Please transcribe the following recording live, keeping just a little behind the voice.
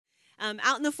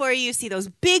Out in the foyer, you see those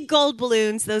big gold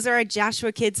balloons. Those are our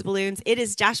Joshua Kids balloons. It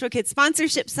is Joshua Kids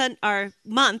sponsorship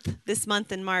month, this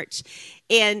month in March.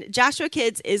 And Joshua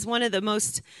Kids is one of the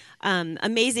most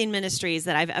amazing ministries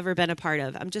that I've ever been a part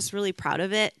of. I'm just really proud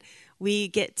of it. We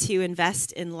get to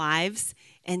invest in lives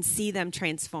and see them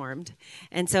transformed.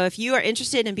 And so if you are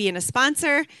interested in being a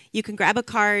sponsor, you can grab a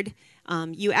card.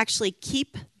 You actually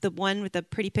keep the one with the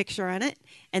pretty picture on it,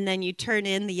 and then you turn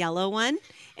in the yellow one.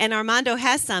 And Armando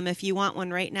has some. If you want one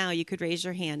right now, you could raise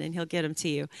your hand, and he'll get them to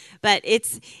you. But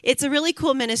it's a really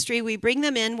cool ministry. We bring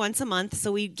them in once a month,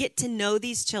 so we get to know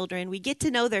these children. We get to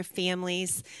know their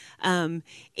families, and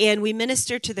we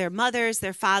minister to their mothers,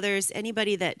 their fathers,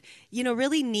 anybody that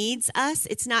really needs us.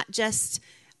 It's not just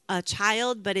a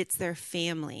child, but it's their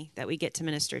family that we get to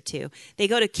minister to. They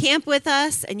go to camp with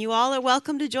us, and you all are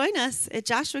welcome to join us at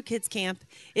Joshua Kids Camp.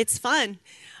 It's fun.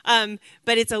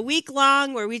 But it's a week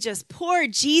long where we just pour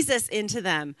Jesus into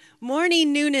them,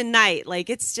 morning, noon, and night.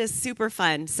 It's just super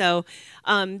fun. So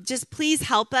just please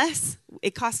help us.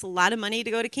 It costs a lot of money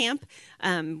to go to camp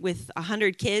with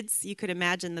 100 kids. You could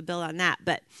imagine the bill on that.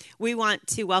 But we want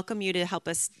to welcome you to help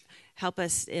us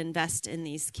invest in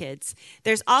these kids.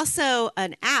 There's also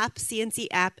an app, CNC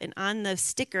app, and on the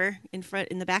sticker in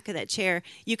the back of that chair,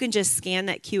 you can just scan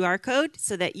that QR code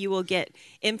so that you will get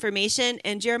information.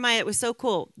 And Jeremiah, it was so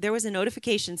cool. There was a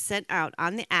notification sent out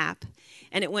on the app,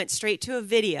 and it went straight to a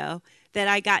video that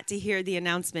I got to hear the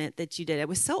announcement that you did. It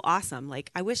was so awesome.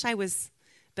 I wish I was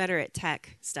better at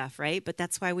tech stuff, right? But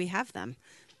that's why we have them.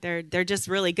 They're just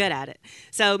really good at it.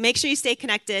 So make sure you stay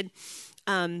connected.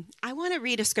 I want to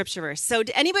read a scripture verse. So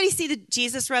did anybody see the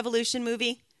Jesus Revolution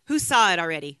movie? Who saw it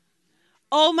already?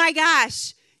 Oh my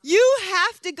gosh. You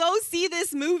have to go see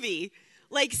this movie.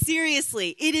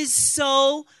 Seriously, it is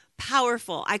so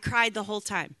powerful. I cried the whole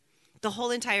time, the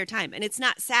whole entire time. And it's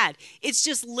not sad. It's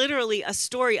just literally a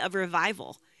story of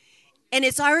revival. And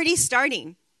it's already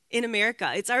starting in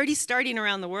America. It's already starting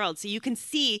around the world. So you can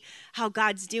see how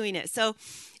God's doing it. So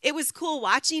it was cool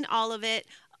watching all of it.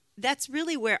 That's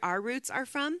really where our roots are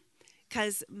from,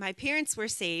 because my parents were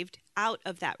saved out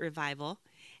of that revival.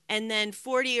 And then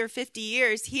 40 or 50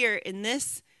 years here in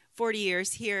this, 40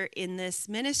 years here in this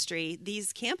ministry,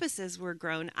 these campuses were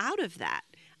grown out of that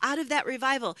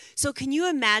revival. So can you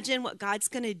imagine what God's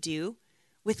going to do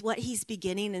with what he's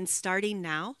beginning and starting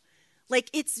now?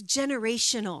 It's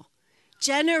generational.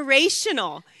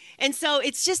 And so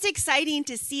it's just exciting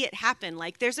to see it happen.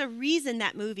 There's a reason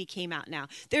that movie came out now.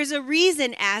 There's a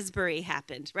reason Asbury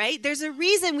happened, right? There's a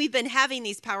reason we've been having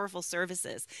these powerful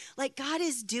services. God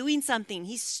is doing something.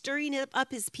 He's stirring up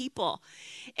his people.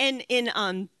 And in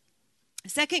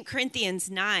 2 Corinthians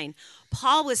 9,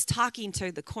 Paul was talking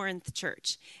to the Corinth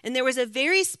church. And there was a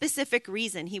very specific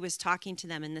reason he was talking to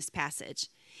them in this passage.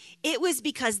 It was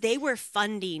because they were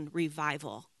funding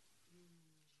revival.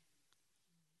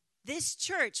 This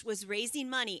church was raising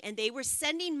money, and they were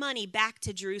sending money back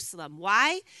to Jerusalem.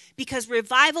 Why? Because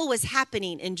revival was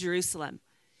happening in Jerusalem.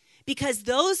 Because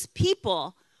those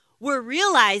people were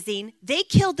realizing they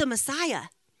killed the Messiah.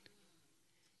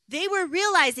 They were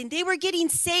realizing they were getting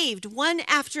saved one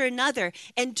after another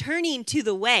and turning to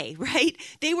the way, right?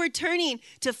 They were turning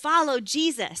to follow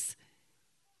Jesus,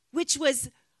 which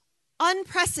was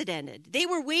unprecedented. They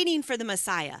were waiting for the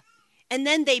Messiah, and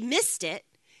then they missed it,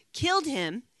 killed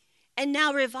him. And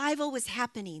now revival was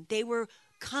happening. They were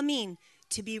coming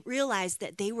to be realized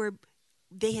that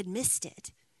they had missed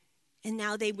it. And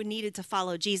now they needed to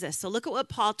follow Jesus. So look at what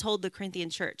Paul told the Corinthian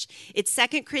church. It's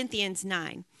 2 Corinthians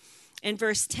 9 and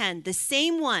verse 10. The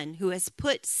same one who has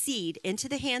put seed into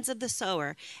the hands of the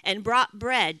sower and brought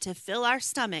bread to fill our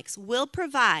stomachs will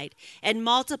provide and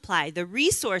multiply the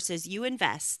resources you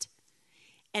invest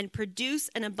and produce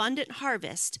an abundant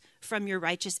harvest from your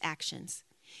righteous actions.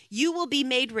 You will be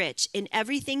made rich in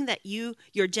everything that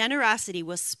your generosity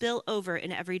will spill over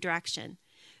in every direction.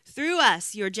 Through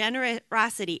us, your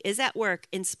generosity is at work,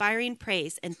 inspiring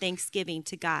praise and thanksgiving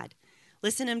to God.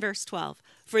 Listen in verse 12.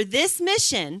 For this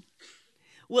mission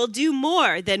will do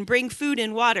more than bring food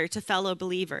and water to fellow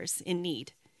believers in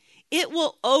need. It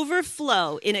will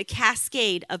overflow in a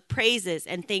cascade of praises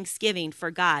and thanksgiving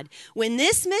for God. When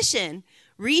this mission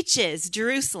reaches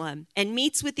Jerusalem and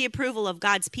meets with the approval of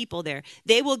God's people there,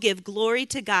 they will give glory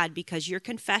to God because your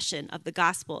confession of the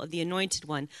gospel of the Anointed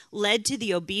One led to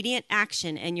the obedient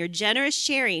action, and your generous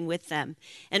sharing with them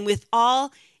and with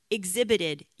all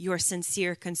exhibited your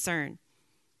sincere concern.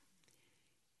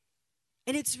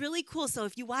 And it's really cool. So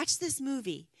if you watch this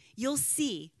movie, you'll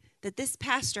see that this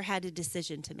pastor had a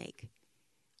decision to make.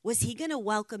 Was he going to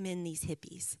welcome in these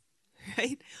hippies,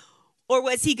 right? Or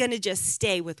was he going to just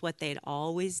stay with what they'd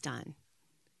always done?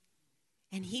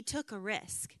 And he took a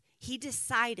risk. He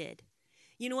decided,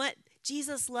 you know what?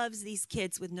 Jesus loves these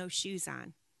kids with no shoes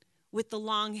on, with the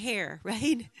long hair,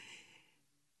 right?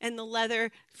 And the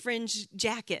leather fringe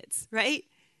jackets, right?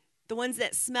 The ones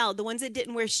that smelled, the ones that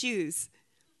didn't wear shoes.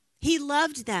 He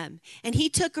loved them, and he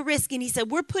took a risk, and he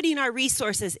said, we're putting our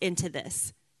resources into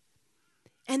this.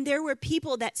 And there were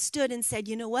people that stood and said,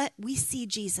 you know what? We see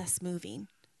Jesus moving,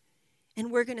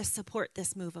 and we're going to support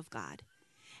this move of God.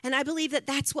 And I believe that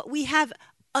that's what we have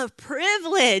a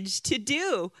privilege to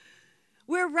do.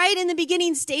 We're right in the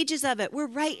beginning stages of it. We're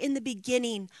right in the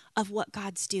beginning of what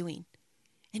God's doing.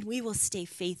 And we will stay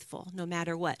faithful no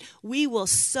matter what. We will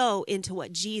sow into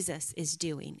what Jesus is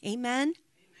doing. Amen?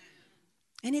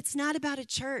 And it's not about a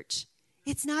church.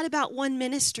 It's not about one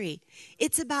ministry.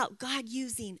 It's about God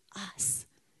using us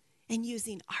and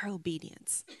using our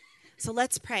obedience. So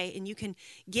let's pray, and you can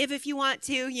give if you want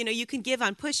to. You know, you can give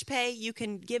on push pay. You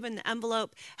can give in the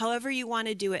envelope, however you want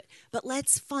to do it. But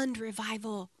let's fund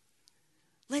revival.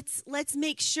 Let's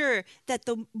make sure that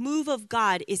the move of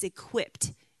God is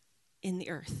equipped in the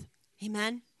earth.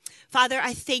 Amen. Father,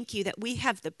 I thank you that we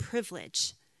have the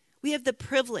privilege. We have the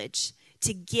privilege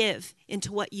to give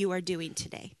into what you are doing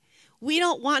today. We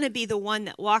don't want to be the one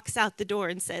that walks out the door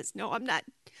and says, no, I'm not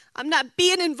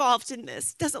being involved in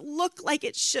this. It doesn't look like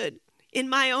it should in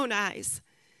my own eyes.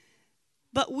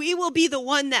 But we will be the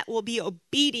one that will be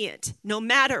obedient no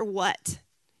matter what,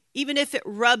 even if it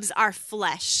rubs our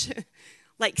flesh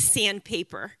like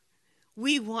sandpaper.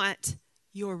 We want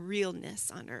your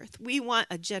realness on earth. We want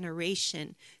a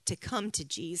generation to come to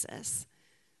Jesus.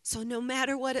 So no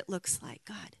matter what it looks like,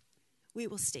 God, we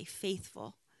will stay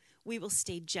faithful. We will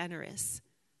stay generous.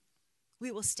 We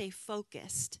will stay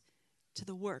focused to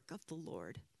the work of the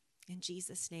Lord. In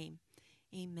Jesus' name,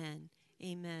 amen.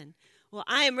 Amen. Well,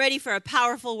 I am ready for a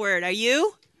powerful word. Are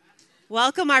you?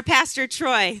 Welcome our Pastor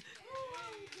Troy.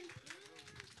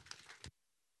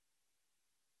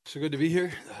 So good to be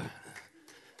here.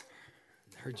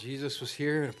 Heard Jesus was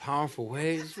here in a powerful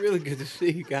way. It's really good to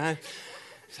see you guys.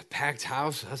 It's a packed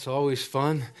house. That's always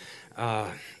fun.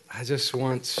 I just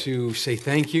want to say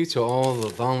thank you to all the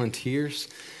volunteers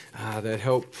that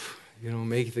help,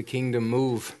 make the kingdom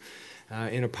move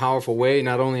in a powerful way,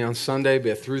 not only on Sunday,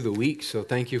 but through the week. So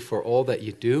thank you for all that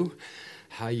you do,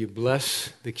 how you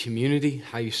bless the community,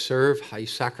 how you serve, how you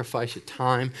sacrifice your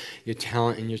time, your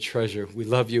talent, and your treasure. We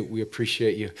love you. We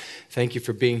appreciate you. Thank you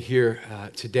for being here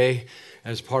today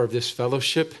as part of this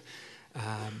fellowship.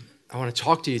 I want to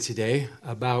talk to you today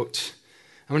about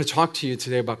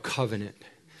covenant.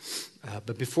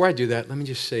 But before I do that, let me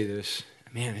just say this.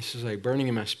 Man, this is like burning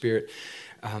in my spirit.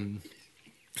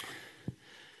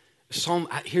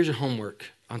 Here's your homework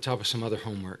on top of some other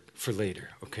homework for later,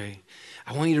 okay?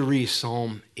 I want you to read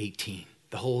Psalm 18,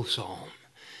 the whole psalm.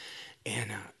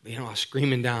 And, I was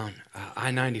screaming down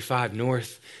I-95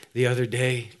 north the other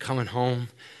day, coming home,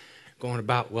 going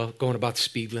about the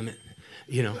speed limit,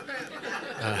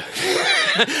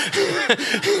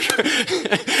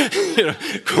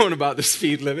 going about the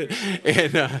speed limit.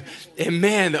 And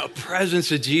man, the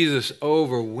presence of Jesus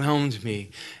overwhelmed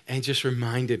me and just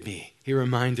reminded me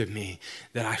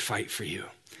that I fight for you.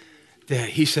 That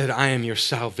he said, I am your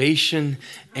salvation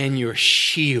and your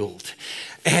shield.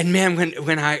 And man,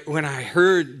 when I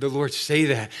heard the Lord say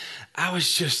that, I'm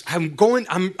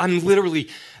literally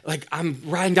like, I'm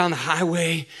riding down the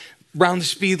highway around the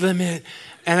speed limit,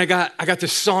 and I got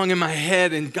this song in my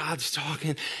head, and God's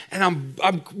talking, and I'm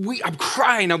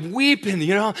crying, I'm weeping,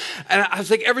 and I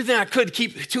was like everything I could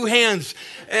keep two hands,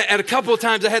 and a couple of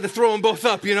times I had to throw them both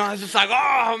up, I was just like,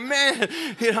 oh man,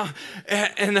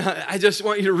 and I just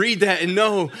want you to read that and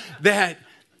know that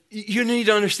you need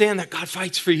to understand that God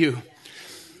fights for you.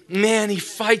 Man, he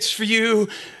fights for you.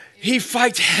 He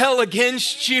fights hell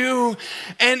against you.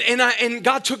 And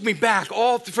God took me back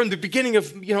all from the beginning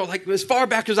of, like as far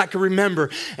back as I can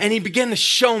remember. And he began to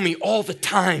show me all the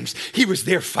times he was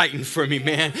there fighting for me,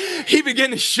 man. He began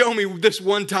to show me this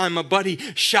one time my buddy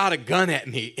shot a gun at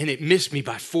me and it missed me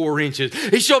by 4 inches.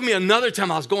 He showed me another time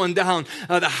I was going down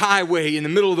the highway in the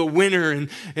middle of the winter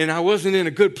and I wasn't in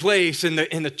a good place and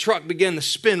the truck began to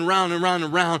spin round and round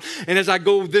and round. And as I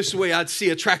go this way, I'd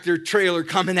see a tractor trailer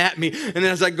coming at me. And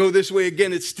then as I go this way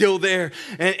again, it's still there.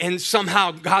 And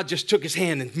somehow God just took his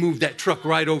hand and moved that truck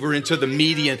right over into the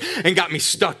median and got me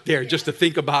stuck there just to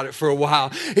think about it for a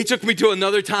while. He took me to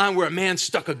another time where a man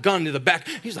stuck a gun to the back.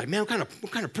 He's like, man,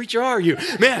 what kind of preacher are you?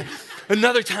 Man,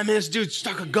 another time, this dude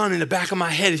stuck a gun in the back of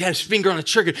my head. He had his finger on the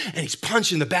trigger and he's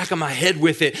punching the back of my head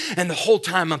with it. And the whole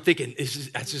time I'm thinking,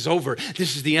 this is over.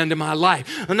 This is the end of my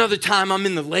life. Another time I'm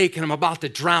in the lake and I'm about to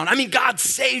drown. I mean, God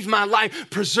saved my life,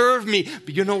 preserved me.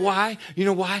 But you know why?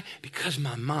 Why? Because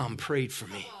my mom prayed for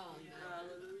me.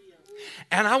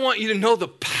 And I want you to know the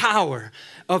power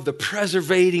of the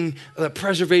preservation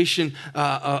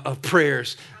of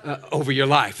prayers over your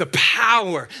life. The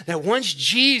power that once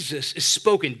Jesus is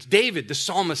spoken, David, the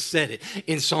psalmist, said it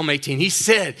in Psalm 18. He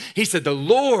said, the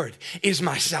Lord is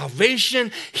my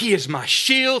salvation. He is my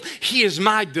shield. He is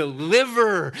my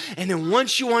deliverer. And then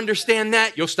once you understand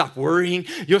that, you'll stop worrying.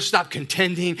 You'll stop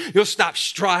contending. You'll stop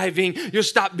striving. You'll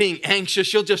stop being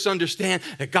anxious. You'll just understand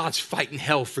that God's fighting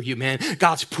hell for you, man.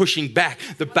 God's pushing back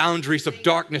the boundaries of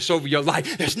darkness over your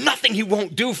life. There's nothing he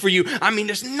won't do for you. I mean,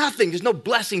 there's no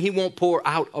blessing he won't pour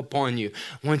out upon you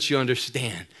once you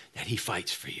understand that he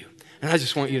fights for you. And I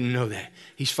just want you to know that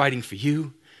he's fighting for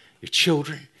you, your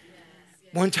children.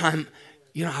 One time,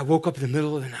 I woke up in the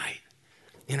middle of the night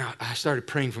and I started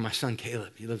praying for my son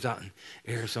Caleb. He lives out in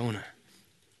Arizona.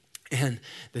 And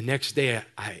the next day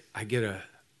I get a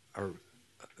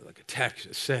text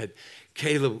that said,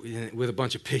 Caleb, with a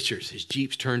bunch of pictures, his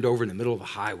Jeep's turned over in the middle of a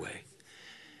highway.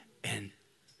 And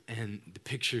the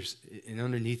pictures, and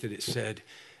underneath it said,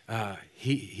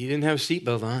 he didn't have a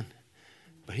seatbelt on,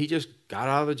 but he just got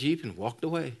out of the Jeep and walked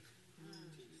away.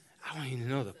 I want you to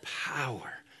know the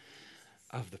power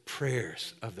of the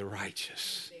prayers of the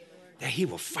righteous. That he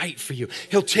will fight for you.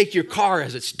 He'll take your car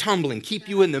as it's tumbling, keep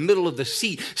you in the middle of the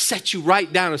seat, set you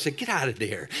right down and say, get out of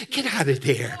there, get out of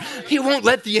there. He won't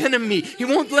let the enemy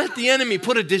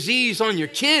put a disease on your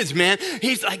kids, man.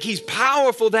 He's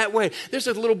powerful that way. There's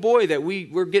a little boy that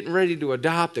we're getting ready to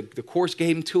adopt. The course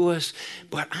gave him to us.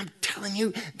 But I'm telling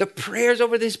you, the prayers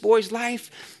over this boy's life,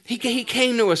 he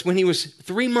came to us when he was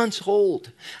 3 months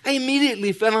old. I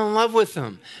immediately fell in love with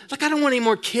him. Like, I don't want any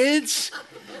more kids.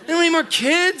 I don't want any more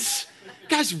kids.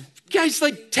 Guys,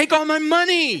 take all my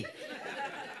money.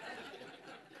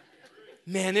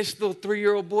 Man, this little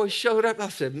 3-year-old boy showed up. I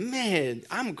said, man,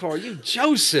 I'm going to call you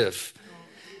Joseph.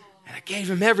 And I gave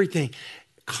him everything.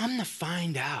 Come to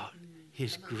find out,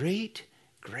 his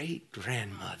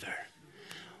great-great-grandmother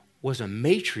was a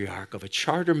matriarch of a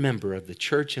charter member of the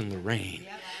church in Lorraine.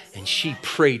 And she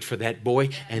prayed for that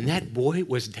boy. And that boy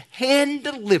was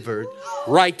hand-delivered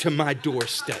right to my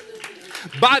doorstep.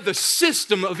 By the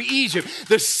system of Egypt.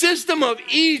 The system of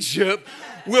Egypt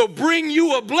will bring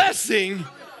you a blessing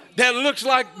that looks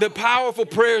like the powerful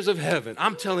prayers of heaven.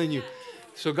 I'm telling you.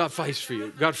 So God fights for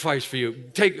you. God fights for you.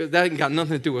 That ain't got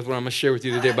nothing to do with what I'm going to share with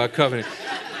you today about covenant.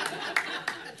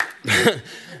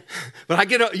 But I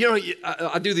get,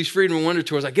 I do these Freedom and Wonder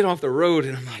tours. I get off the road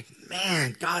and I'm like,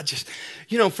 man, God just,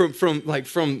 from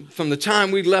the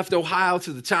time we left Ohio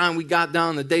to the time we got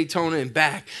down to Daytona and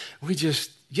back, we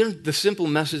just, the simple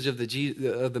message of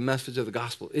the message of the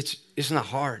gospel, it's not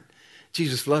hard.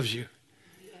 Jesus loves you.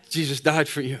 Jesus died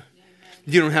for you.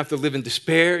 You don't have to live in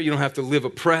despair. You don't have to live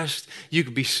oppressed. You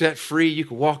could be set free. You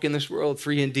could walk in this world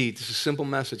free indeed. This is a simple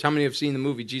message. How many have seen the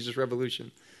movie Jesus Revolution?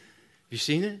 Have you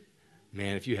seen it?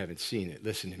 Man, if you haven't seen it,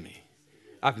 listen to me.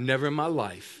 I've never in my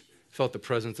life felt the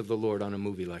presence of the Lord on a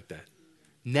movie like that.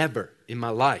 Never in my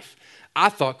life. I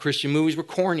thought Christian movies were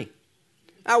corny.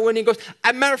 I wouldn't even go.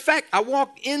 As a matter of fact, I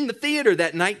walked in the theater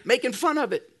that night making fun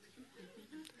of it.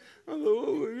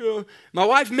 My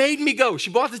wife made me go.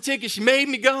 She bought the ticket. She made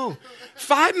me go.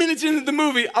 5 minutes into the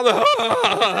movie, I'm like,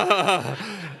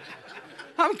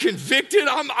 I'm convicted.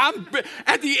 I'm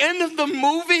at the end of the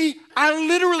movie, I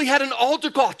literally had an altar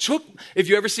call. If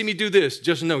you ever see me do this,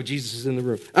 just know Jesus is in the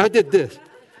room. I did this.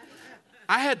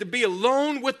 I had to be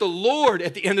alone with the Lord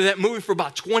at the end of that movie for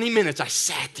about 20 minutes. I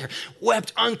sat there,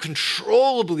 wept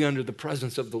uncontrollably under the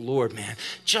presence of the Lord, man.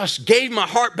 Just gave my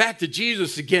heart back to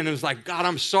Jesus again. It was like, God,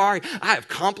 I'm sorry. I have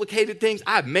complicated things.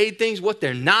 I've made things what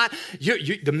they're not.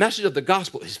 The message of the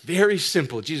gospel is very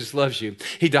simple. Jesus loves you.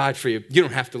 He died for you. You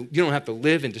don't have to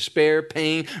live in despair,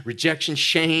 pain, rejection,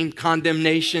 shame,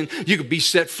 condemnation. You could be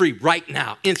set free right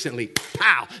now, instantly.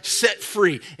 Pow, set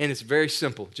free. And it's very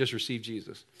simple. Just receive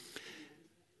Jesus.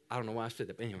 I don't know why I said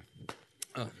that, but anyway.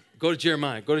 Go to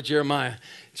Jeremiah. Go to Jeremiah.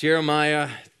 Jeremiah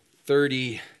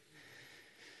 31.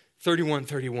 I want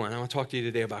to talk to you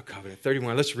today about covenant.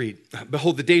 31, let's read.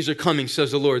 Behold, the days are coming,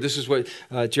 says the Lord. This is what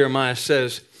Jeremiah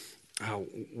says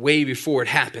way before it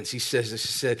happens. He says this.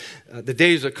 He said, the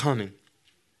days are coming.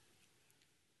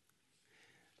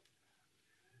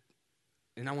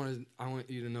 And I want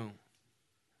you to know,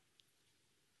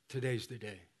 today's the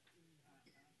day.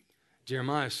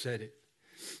 Jeremiah said it.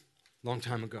 Long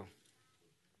time ago.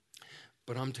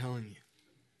 But I'm telling you,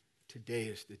 today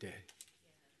is the day.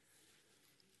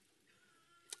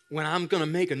 when I'm going to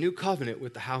make a new covenant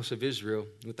with the house of Israel,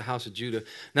 with the house of Judah,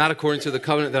 not according to the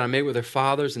covenant that I made with their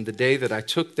fathers in the day that I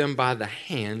took them by the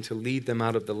hand to lead them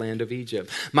out of the land of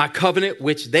Egypt. My covenant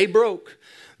which they broke,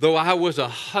 though I was a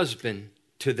husband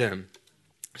to them,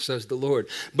 says the Lord.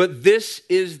 But this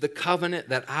is the covenant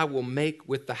that I will make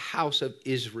with the house of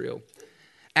Israel.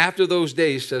 After those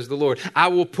days, says the Lord, I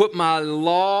will put my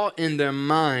law in their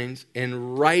minds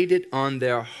and write it on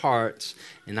their hearts,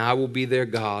 and I will be their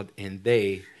God, and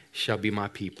they shall be my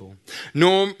people.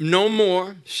 No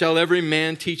more shall every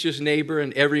man teach his neighbor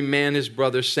and every man his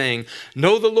brother, saying,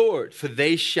 know the Lord, for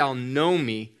they shall know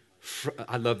me.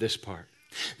 I love this part.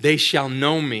 They shall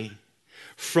know me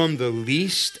from the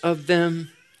least of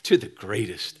them to the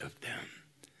greatest of them,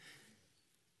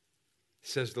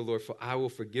 says the Lord, for I will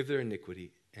forgive their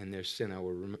iniquity and their sin I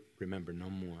will remember no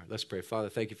more. Let's pray. Father,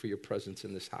 thank you for your presence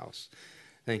in this house.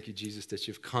 Thank you, Jesus, that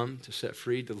you've come to set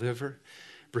free, deliver,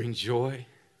 bring joy.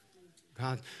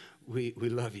 God, we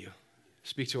love you.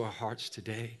 Speak to our hearts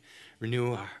today.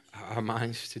 Renew our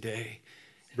minds today.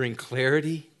 Bring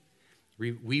clarity.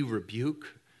 We rebuke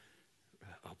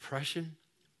oppression,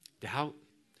 doubt.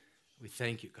 We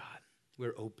thank you, God.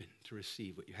 We're open to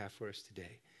receive what you have for us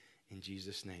today. In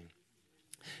Jesus' name.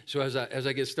 So as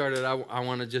I get started, I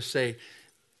want to just say,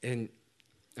 and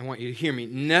I want you to hear me,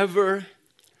 never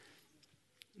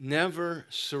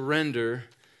surrender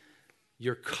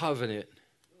your covenant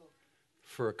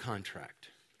for a contract.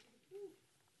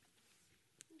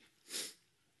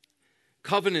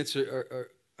 Covenants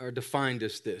are defined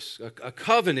as this. A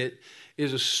covenant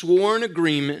is a sworn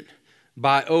agreement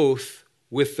by oath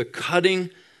with the cutting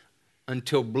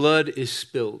until blood is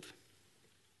spilled.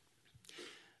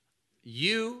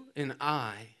 You and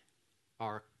I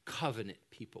are covenant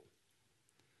people.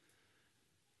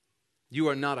 You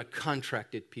are not a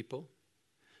contracted people.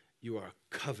 You are a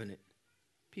covenant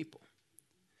people.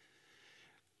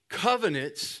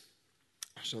 Covenants,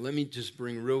 so let me just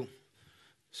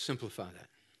simplify that.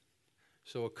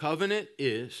 So a covenant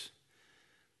it's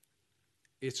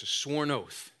a sworn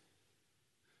oath.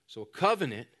 So a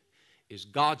covenant is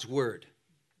God's word.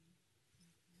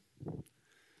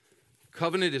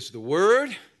 Covenant is the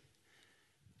word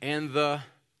and the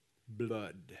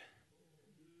blood.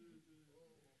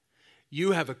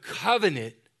 You have a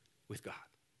covenant with God.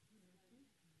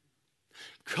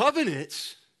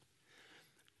 Covenants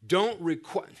don't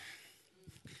require...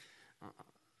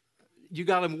 You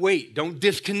got to wait. Don't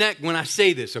disconnect when I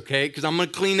say this, okay? Because I'm going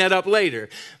to clean that up later.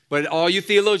 But all you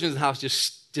theologians in the house,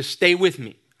 just stay with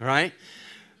me, all right?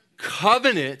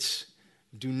 Covenants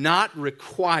do not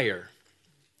require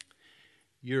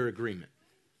your agreement.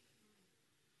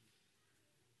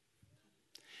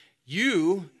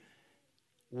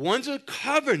 Once a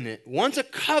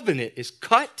covenant is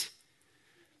cut,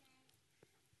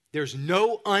 there's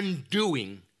no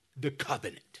undoing the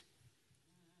covenant.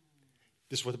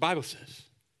 This is what the Bible says.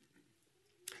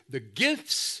 The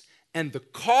gifts and the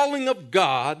calling of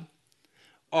God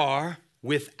are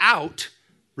without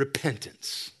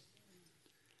repentance.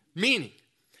 Meaning,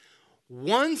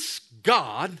 once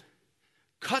God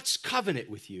cuts covenant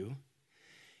with you,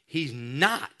 he's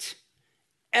not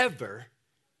ever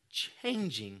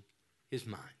changing his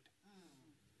mind.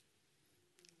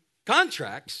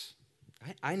 Contracts,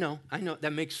 I know,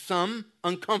 that makes some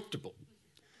uncomfortable.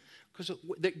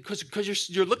 Because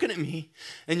you're looking at me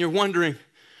and you're wondering,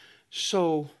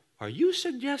 so are you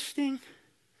suggesting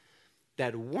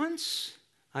that once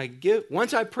I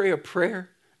pray a prayer,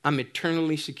 I'm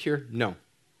eternally secure? No.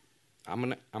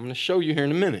 I'm gonna show you here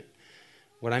in a minute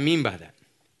what I mean by that.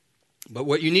 But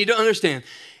what you need to understand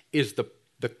is the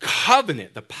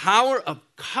covenant, the power of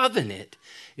covenant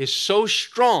is so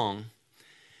strong,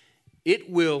 it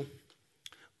will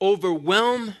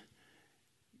overwhelm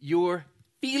your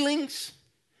feelings,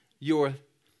 your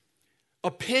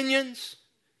opinions,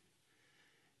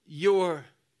 your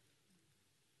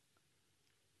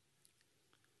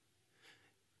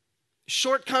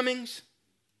shortcomings,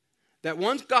 that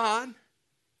once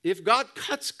if God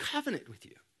cuts covenant with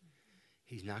you,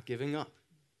 he's not giving up.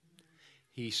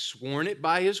 He's sworn it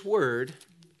by his word,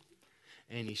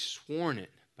 and he's sworn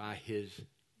it by his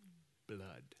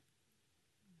blood.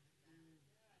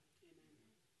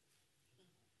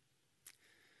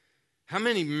 How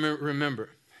many remember?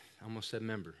 I almost said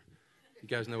member. You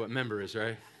guys know what member is,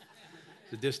 right?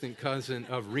 It's a distant cousin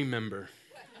of remember.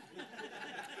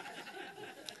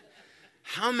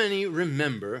 How many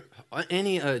remember,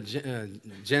 any Gen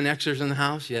Xers in the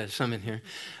house? Yeah, some in here.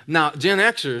 Now, Gen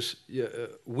Xers,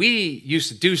 we used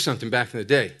to do something back in the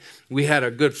day. We had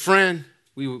a good friend.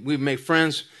 We'd make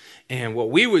friends. And what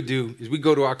we would do is we'd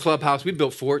go to our clubhouse. We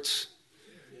built forts.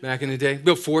 back in the day.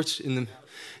 Built forts in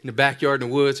the backyard in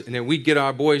the woods, and then we'd get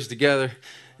our boys together,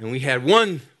 and we had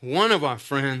one of our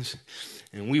friends,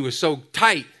 and we were so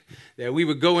tight that we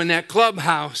would go in that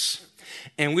clubhouse,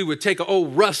 and we would take an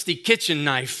old rusty kitchen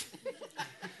knife,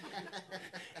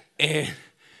 and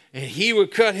he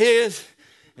would cut his,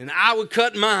 and I would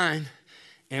cut mine,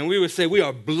 and we would say, we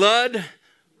are blood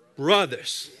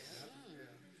brothers.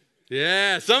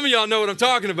 Yeah, some of y'all know what I'm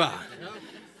talking about.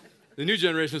 The new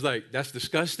generation is like, that's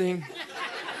disgusting.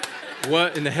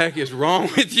 What in the heck is wrong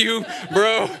with you,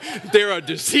 bro? There are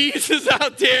diseases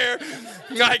out there.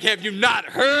 Like, have you not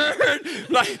heard?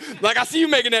 Like I see you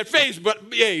making that face, but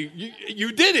hey,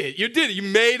 you did it. You did it. You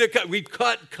made we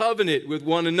cut covenant with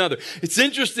one another. It's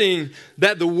interesting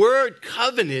that the word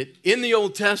covenant in the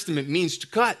Old Testament means to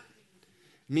cut.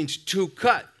 It means to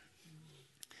cut.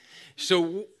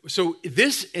 So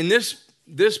this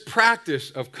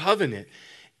practice of covenant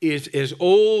is as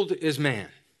old as man.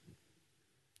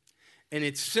 And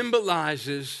it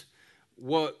symbolizes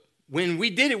when we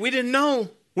did it, we didn't know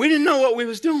what we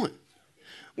was doing.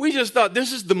 We just thought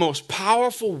this is the most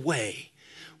powerful way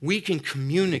we can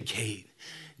communicate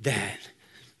that,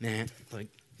 man, like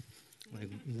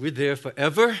we're there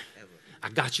forever. I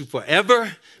got you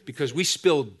forever because we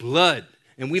spilled blood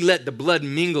and we let the blood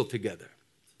mingle together.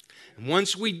 And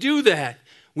once we do that,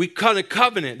 we cut a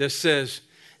covenant that says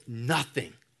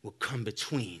nothing will come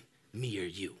between me or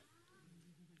you.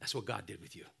 That's what God did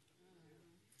with you.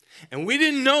 And we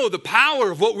didn't know the power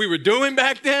of what we were doing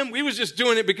back then. We was just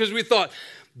doing it because we thought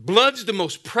blood's the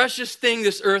most precious thing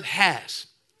this earth has.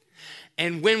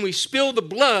 And when we spill the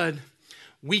blood,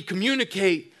 we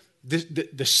communicate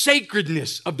the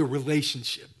sacredness of the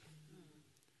relationship.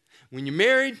 When you're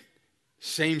married,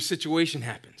 same situation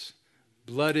happens.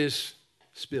 Blood is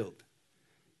spilled.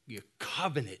 Your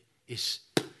covenant is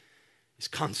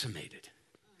consummated.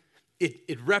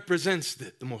 It represents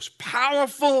the most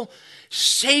powerful,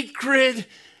 sacred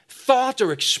thought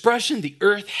or expression the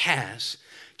earth has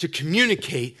to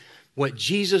communicate what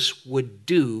Jesus would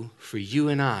do for you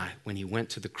and I when he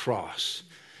went to the cross,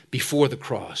 before the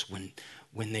cross, when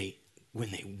they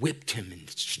whipped him and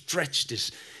stretched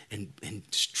his and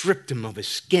stripped him of his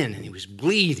skin and he was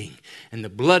bleeding and the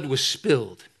blood was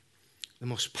spilled. The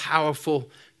most powerful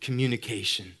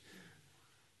communication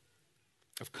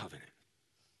of covenant.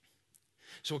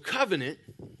 So a covenant,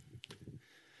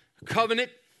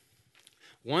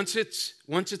 once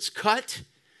it's cut,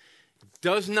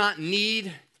 does not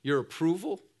need your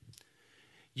approval.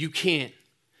 You can't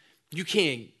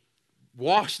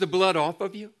wash the blood off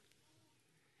of you.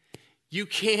 You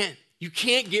can't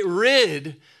get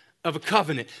rid of a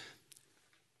covenant.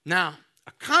 Now,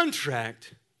 a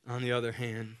contract, on the other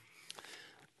hand,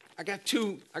 I got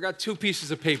two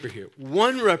pieces of paper here.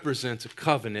 One represents a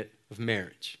covenant of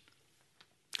marriage.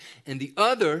 And the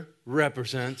other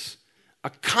represents a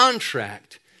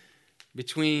contract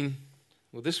between,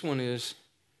 this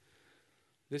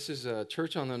is a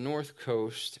church on the North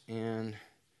Coast, and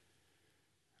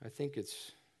I think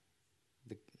it's,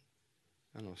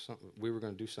 we were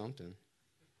going to do something.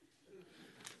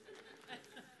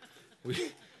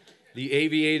 The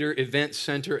Aviator Event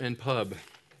Center and Pub.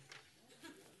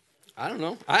 I don't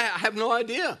know. I have no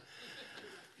idea.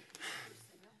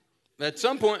 At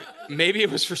some point, maybe it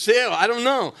was for sale. I don't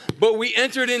know. But we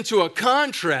entered into a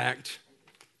contract.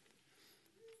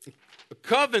 A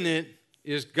covenant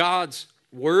is God's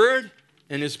word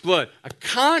and his blood. A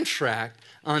contract,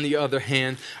 on the other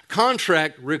hand,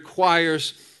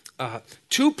 requires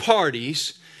two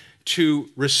parties to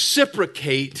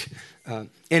reciprocate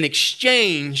and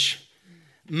exchange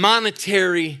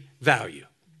monetary value.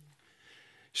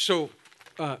 So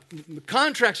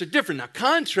contracts are different. Now,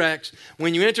 contracts,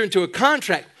 when you enter into a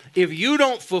contract, if you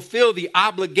don't fulfill the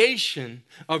obligation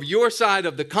of your side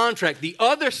of the contract, the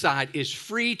other side is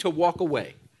free to walk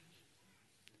away.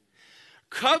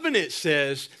 Covenant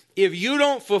says, if you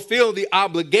don't fulfill the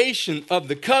obligation of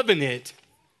the covenant,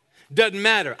 doesn't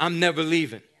matter, I'm never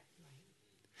leaving.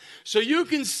 So you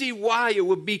can see why it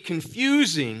would be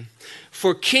confusing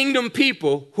for kingdom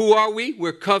people. Who are we?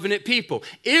 We're covenant people.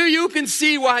 You can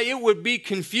see why it would be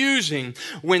confusing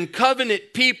when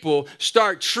covenant people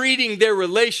start treating their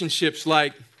relationships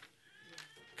like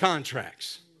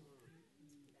contracts.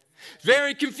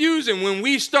 Very confusing when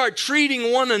we start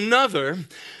treating one another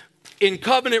in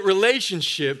covenant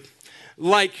relationship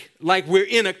like we're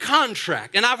in a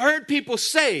contract. And I've heard people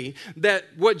say that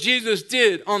what Jesus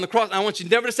did on the cross, I want you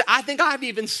never to say, I think I've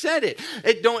even said it.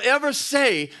 Don't ever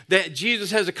say that Jesus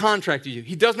has a contract with you.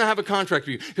 He does not have a contract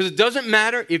with you. Because it doesn't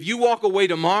matter if you walk away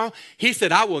tomorrow. He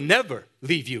said, I will never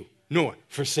leave you nor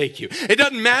forsake you. It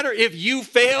doesn't matter if you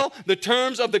fail the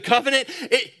terms of the covenant.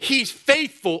 He's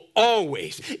faithful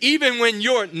always. Even when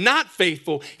you're not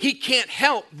faithful, he can't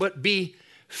help but be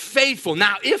faithful.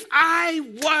 Now, if I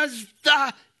was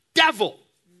the devil,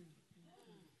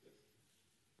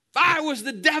 I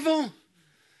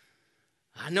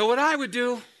know what I would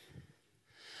do.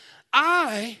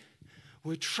 I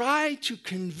would try to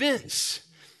convince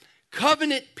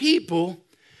covenant people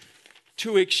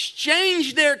to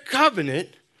exchange their covenant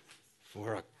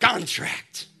for a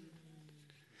contract.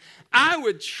 I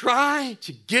would try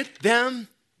to get them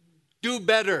do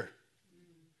better,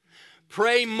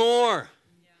 pray more,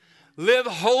 live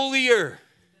holier.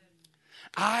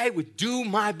 I would do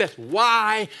my best.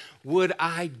 Why would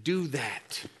I do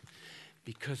that?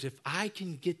 Because if I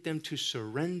can get them to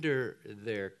surrender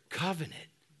their covenant,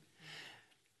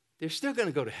 they're still going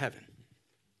to go to heaven,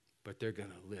 but they're going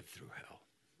to live through hell.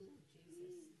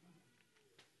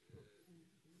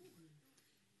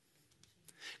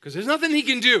 Because there's nothing he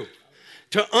can do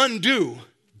to undo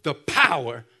the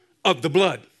power of the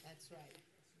blood. That's right.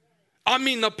 I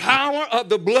mean, the power of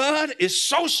the blood is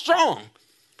so strong.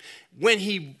 When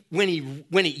he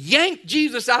yanked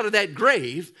Jesus out of that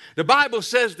grave, the Bible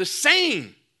says the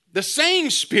same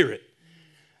spirit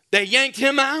that yanked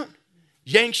him out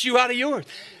yanks you out of yours.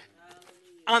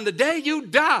 On the day you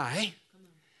die,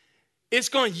 it's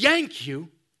going to yank you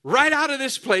right out of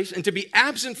this place, and to be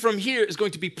absent from here is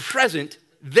going to be present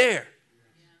there.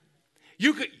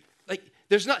 You could,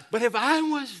 there's not, but if I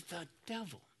was the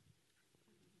devil,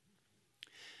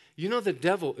 you know the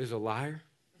devil is a liar.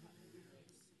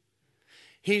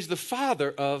 He's the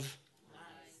father of,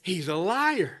 he's a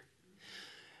liar.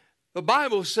 The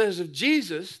Bible says of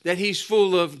Jesus that he's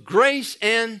full of grace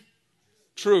and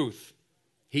truth.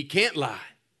 He can't lie.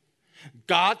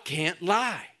 God can't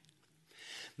lie.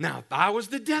 Now, if I was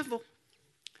the devil,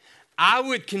 I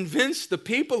would convince the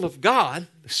people of God,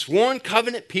 the sworn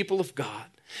covenant people of God,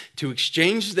 to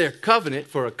exchange their covenant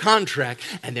for a contract,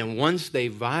 and then once they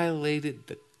violated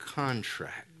the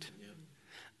contract,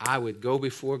 I would go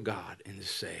before God and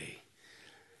say,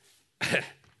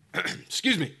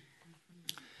 excuse me,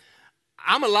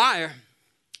 I'm a liar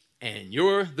and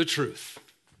you're the truth.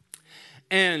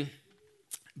 And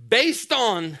based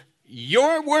on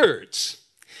your words,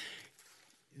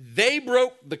 they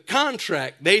broke the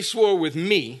contract they swore with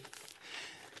me.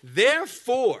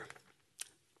 Therefore,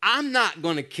 I'm not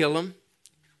going to kill them.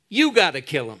 You got to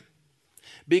kill them.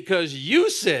 Because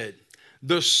you said,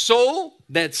 the soul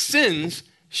that sins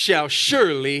shall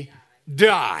surely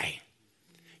die.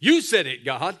 You said it,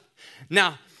 God.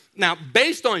 Now,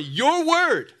 based on your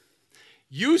word,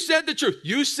 you said the truth.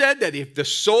 You said that if the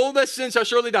soul that sins shall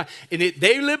surely die, and if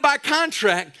they live by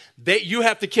contract, you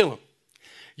have to kill them.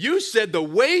 You said the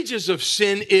wages of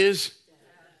sin is.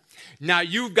 Now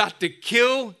you've got to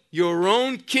kill your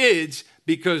own kids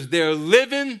because they're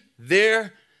living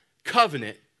their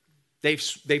covenant. They've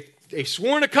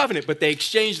sworn a covenant, but they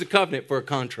exchanged the covenant for a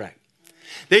contract.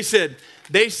 They said,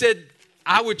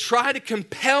 I would try to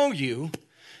compel you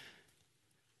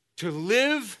to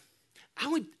live. I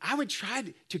would try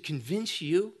to convince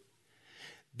you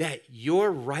that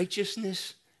your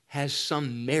righteousness has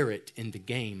some merit in the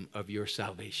game of your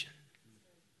salvation.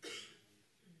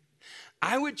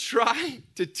 I would try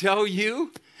to tell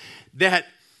you that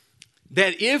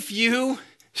if you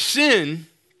sin,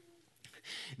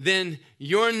 then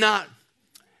you're not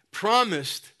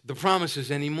promised the promises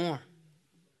anymore.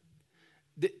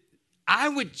 I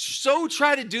would so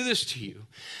try to do this to you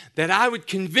that I would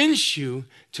convince you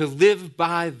to live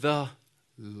by the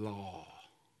law.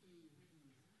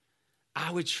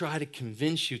 I would try to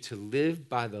convince you to live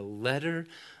by the letter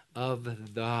of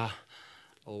the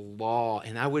law.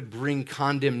 And I would bring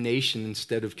condemnation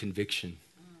instead of conviction.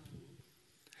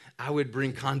 I would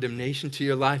bring condemnation to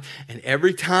your life. And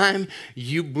every time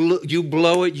you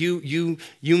blow it,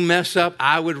 you mess up,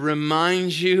 I would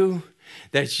remind you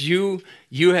that you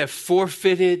have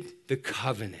forfeited the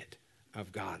covenant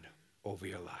of God over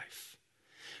your life.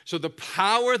 So the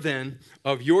power then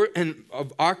of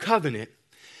our covenant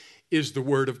is the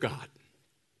word of God.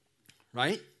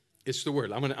 Right? It's the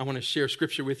word. I want to share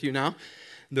scripture with you now.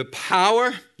 The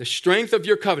power, the strength of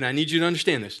your covenant. I need you to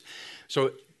understand this.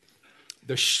 So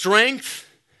the strength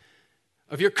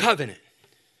of your covenant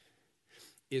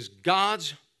is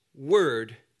God's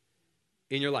word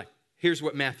in your life. Here's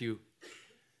what Matthew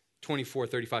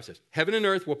 24:35 says. Heaven and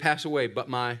earth will pass away, but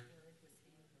my...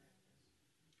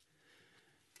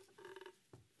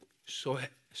 So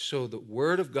the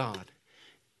word of God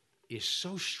is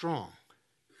so strong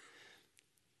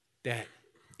that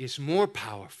it's more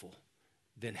powerful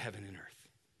than heaven and earth.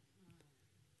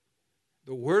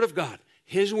 The Word of God,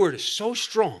 His Word is so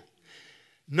strong.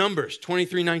 Numbers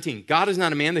 23:19. God is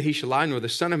not a man that He should lie, nor the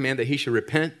Son of Man that He should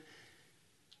repent.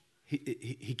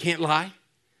 He can't lie.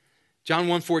 John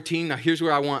 1:14. Now here's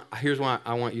what I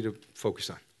want you to focus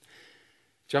on.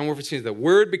 John 1:14 says, the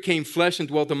Word became flesh and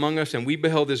dwelt among us, and we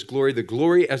beheld His glory, the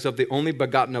glory as of the only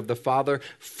begotten of the Father,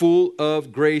 full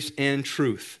of grace and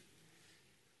truth.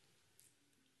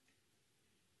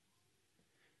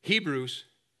 Hebrews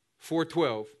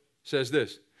 4:12 says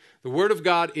this. The Word of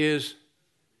God is,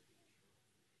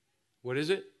 what is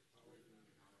it?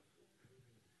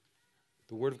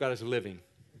 The Word of God is living.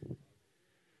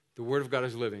 The Word of God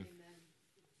is living.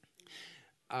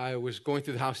 I was going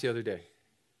through the house the other day,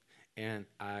 and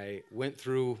I went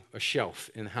through a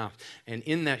shelf in the house. And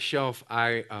in that shelf,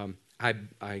 I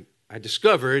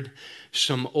discovered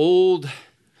some old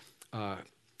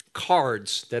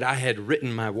cards that I had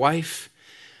written my wife,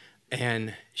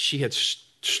 and she had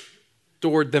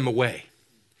stored them away.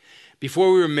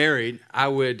 Before we were married, I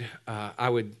would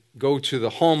go to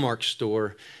the Hallmark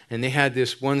store, and they had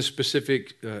this one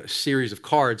specific series of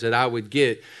cards that I would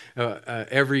get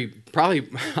probably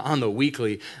on the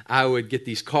weekly. I would get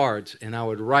these cards, and I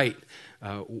would write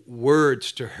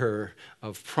words to her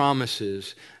of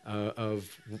promises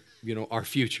of our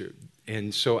future.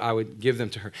 And so I would give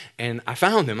them to her, and I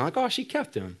found them. I'm like, oh, she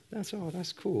kept them.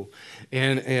 That's cool.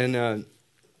 And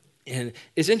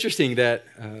it's interesting that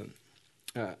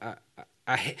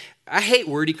I hate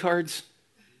wordy cards.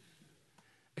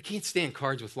 I can't stand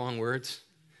cards with long words.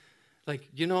 Like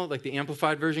the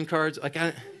amplified version cards. Like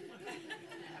I'm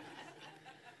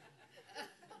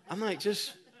like,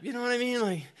 just, you know what I mean?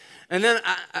 Like, and then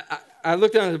I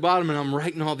look down at the bottom, and I'm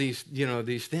writing all these,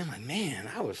 these things. I'm like, man,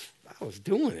 I was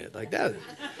doing it like that.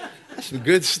 That's some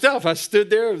good stuff. I stood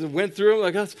there, went through it,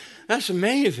 like that's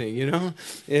amazing,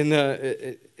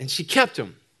 And she kept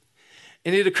them.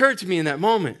 And it occurred to me in that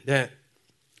moment that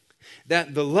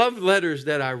the love letters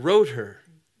that I wrote her,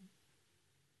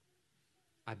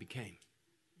 I became.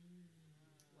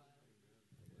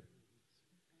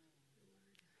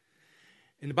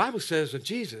 And the Bible says of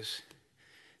Jesus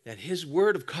that His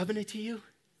word of covenant to you,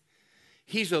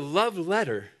 He's a love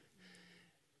letter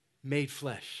made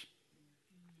flesh.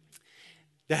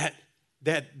 That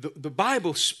the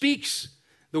Bible speaks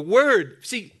the word.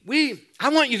 See, I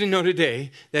want you to know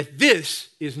today that this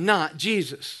is not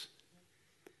Jesus.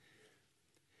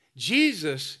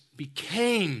 Jesus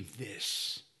became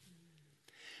this.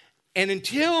 And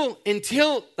until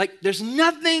there's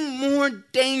nothing more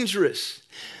dangerous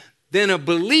than a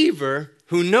believer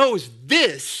who knows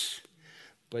this,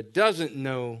 but doesn't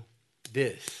know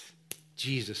this.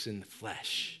 Jesus in the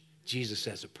flesh. Jesus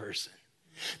as a person.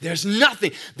 There's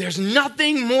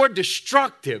nothing more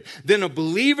destructive than a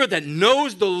believer that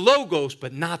knows the logos,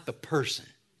 but not the person.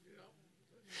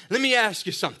 Let me ask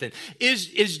you something.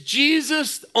 Is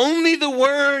Jesus only the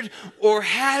Word, or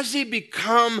has He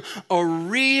become a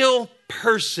real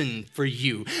person for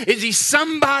you? Is He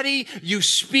somebody you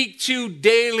speak to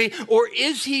daily, or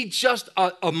is He just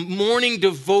a morning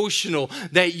devotional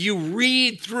that you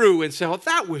read through and say, oh,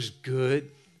 that was good?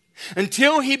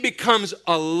 Until He becomes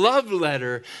a love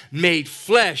letter made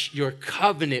flesh, your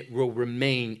covenant will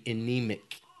remain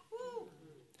anemic.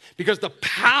 Because the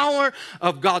power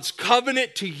of God's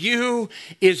covenant to you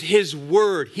is His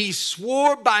word. He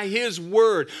swore by His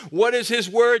word. What is His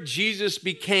word? Jesus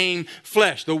became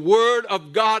flesh. The word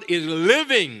of God is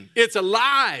living. It's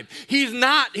alive. He's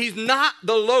not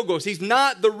the logos. He's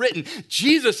not the written.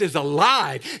 Jesus is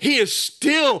alive. He is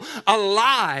still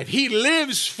alive. He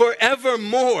lives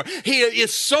forevermore. He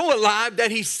is so alive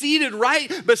that He's seated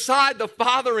right beside the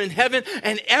Father in heaven.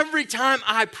 And every time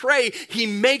I pray, He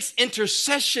makes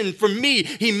intercession for me.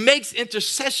 He makes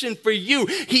intercession for you.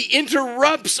 He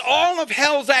interrupts all of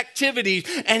hell's activities,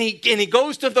 and he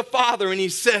goes to the Father and He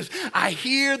says, I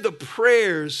hear the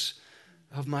prayers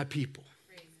of my people,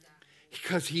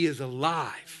 because He is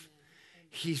alive.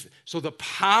 So the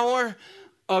power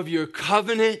of your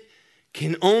covenant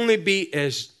can only be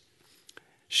as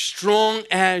strong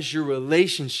as your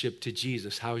relationship to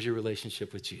Jesus. How is your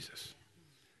relationship with Jesus?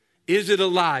 Is it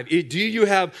alive? Do you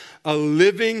have a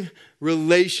living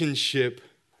relationship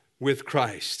with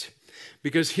Christ?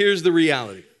 Because here's the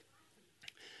reality.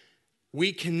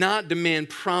 We cannot demand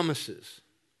promises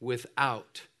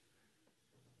without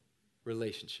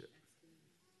relationship.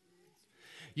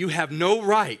 You have no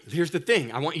right. Here's the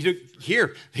thing. I want you to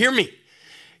hear me.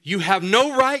 You have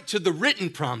no right to the written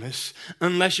promise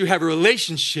unless you have a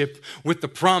relationship with the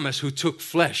promise who took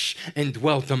flesh and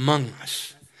dwelt among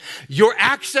us. Your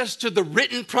access to the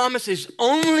written promise is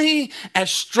only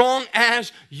as strong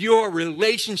as your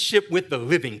relationship with the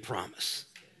living promise.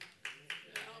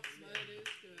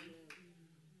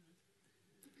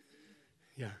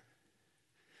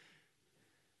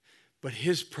 But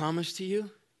his promise to you,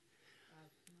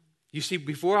 you see,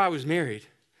 before I was married,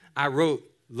 I wrote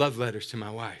love letters to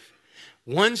my wife.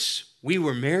 Once we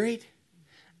were married,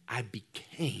 I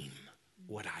became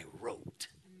what I wrote.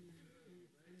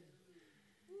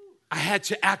 I had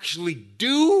to actually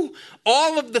do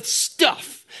all of the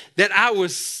stuff that I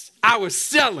was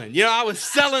selling. You know, I was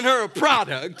selling her a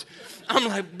product. I'm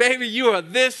like, baby, you are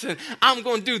this, and I'm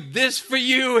going to do this for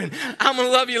you, and I'm going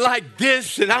to love you like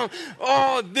this, and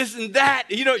this and that.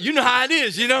 You know how it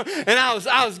is, And I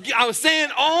was saying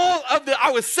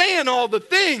all the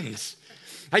things.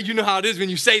 You know how it is when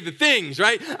you say the things,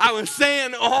 right? I was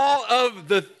saying all of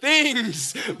the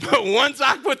things, but once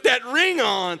I put that ring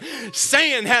on,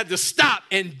 saying had to stop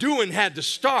and doing had to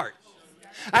start.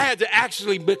 I had to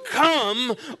actually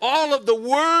become all of the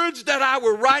words that I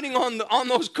were writing on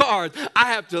those cards.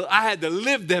 I had to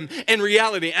live them in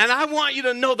reality. And I want you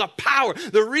to know the power.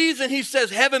 The reason he says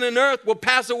heaven and earth will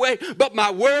pass away, but my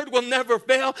word will never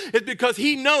fail, is because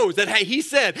he knows that, hey, he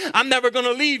said, I'm never going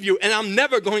to leave you and I'm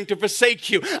never going to forsake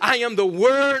you. I am the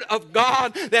word of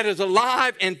God that is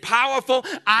alive and powerful.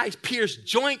 I pierce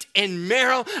joint and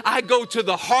marrow. I go to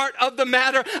the heart of the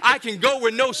matter. I can go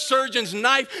where no surgeon's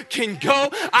knife can go.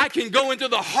 I can go into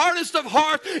the hardest of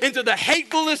hearts, into the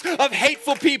hatefulness of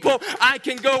hateful people. I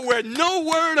can go where no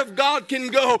word of God can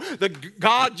go. The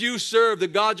God you serve, the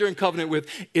God you're in covenant with,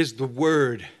 is the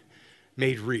word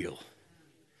made real.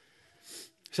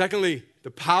 Secondly,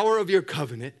 the power of your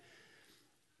covenant,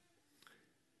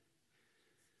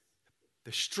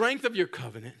 the strength of your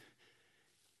covenant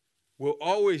will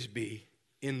always be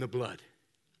in the blood.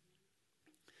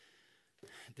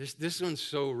 This one's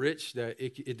so rich that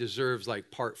it deserves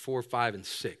like part 4, 5, and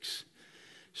 6.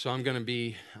 So I'm going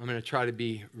to try to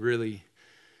be really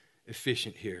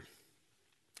efficient here.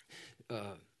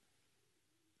 I'm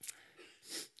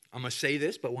going to say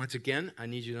this, but once again, I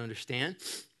need you to understand.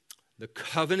 The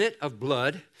covenant of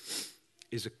blood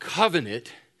is a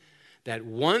covenant that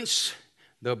once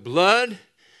the blood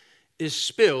is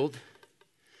spilled,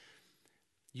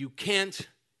 you can't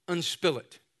unspill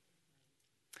it.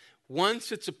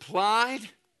 Once it's applied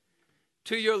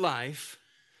to your life,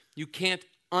 you can't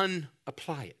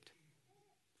unapply it.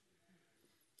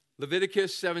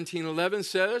 Leviticus 17:11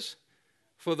 says,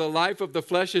 for the life of the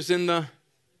flesh is in the...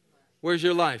 Where's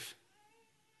your life?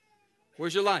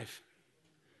 Where's your life?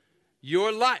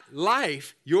 Your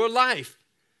life.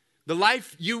 The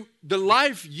life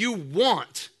you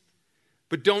want,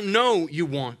 but don't know you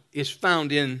want, is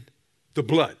found in the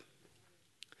blood.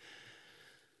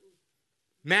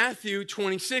 Matthew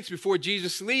 26, before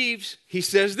Jesus leaves, he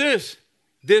says this.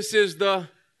 This is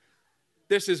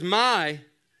my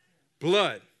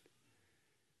blood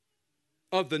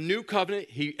of the new covenant.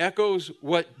 He echoes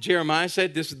what Jeremiah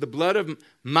said. This is the blood of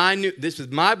this is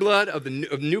my blood of the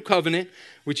new covenant,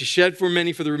 which is shed for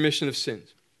many for the remission of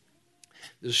sins.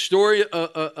 The story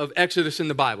of Exodus in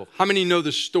the Bible. How many know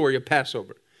the story of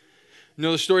Passover? You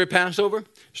know the story of Passover?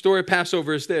 The story of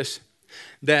Passover is this,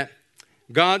 that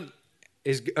God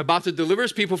is about to deliver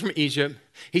his people from Egypt.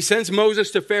 He sends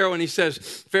Moses to Pharaoh and he says,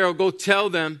 Pharaoh, go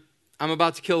tell them I'm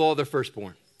about to kill all their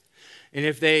firstborn. And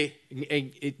if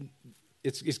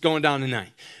it's going down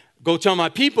tonight. Go tell my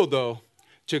people, though,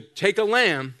 to take a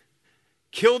lamb,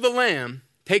 kill the lamb,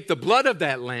 take the blood of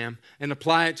that lamb and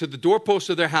apply it to the doorpost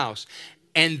of their house.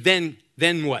 And then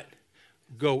what?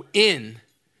 Go in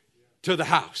to the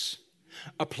house.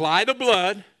 Apply the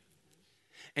blood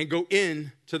and go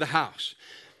in to the house.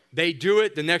 They do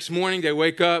it. The next morning, they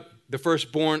wake up, the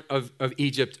firstborn of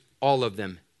Egypt, all of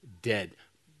them dead.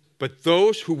 But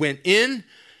those who went in,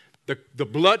 the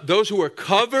blood, those who were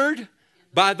covered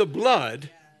by the blood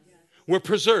were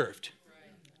preserved.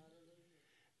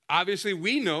 Obviously,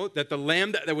 we know that the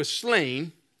lamb that was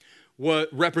slain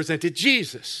represented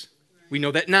Jesus. We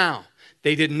know that now.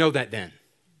 They didn't know that then.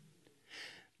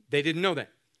 They didn't know that.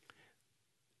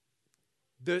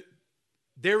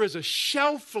 There is a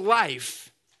shelf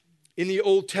life in the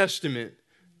Old Testament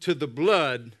to the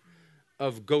blood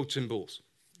of goats and bulls.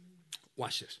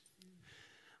 Watch this.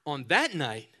 On that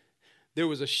night, there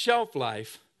was a shelf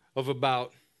life of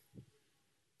about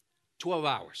 12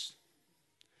 hours.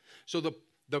 So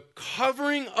the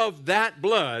covering of that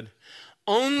blood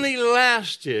only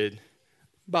lasted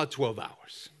about 12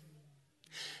 hours.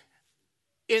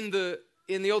 In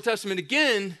the Old Testament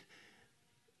again,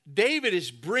 David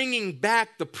is bringing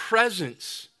back the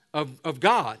presence of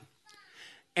God.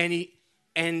 And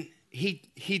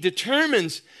he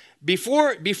determines,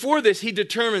 before this, he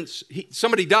determines,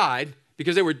 somebody died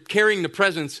because they were carrying the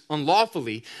presence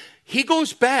unlawfully. He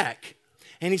goes back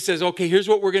and he says, okay, here's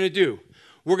what we're going to do.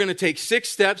 We're going to take 6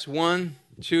 steps. 1,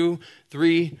 2,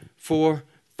 3, 4,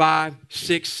 5,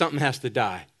 6. Something has to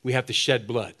die. We have to shed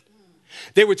blood.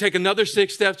 They would take another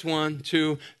 6 steps. 1,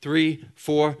 2, 3,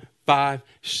 4, 5,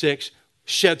 6.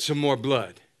 Shed some more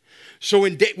blood. So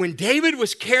when David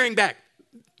was carrying back,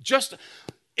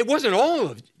 it wasn't all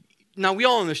of, now we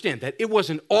all understand that it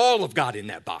wasn't all of God in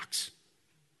that box.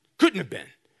 Couldn't have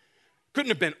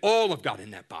been all of God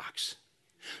in that box.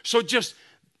 So just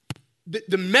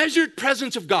the measured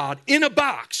presence of God in a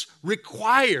box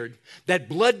required that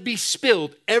blood be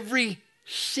spilled every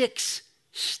 6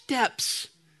 steps.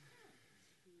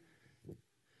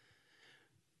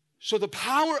 So the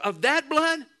power of that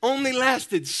blood only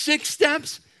lasted 6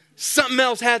 steps. Something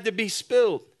else had to be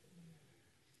spilled.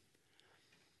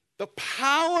 The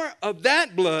power of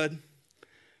that blood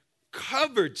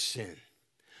covered sin.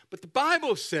 But the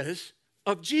Bible says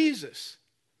of Jesus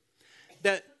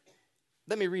that,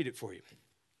 let me read it for you.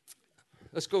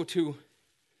 Let's go to,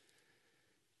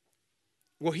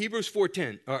 Hebrews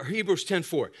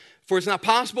 10:4. For it's not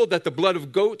possible that the blood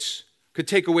of goats could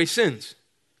take away sins.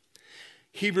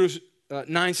 Hebrews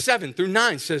 9:7 through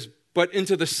 9 says, but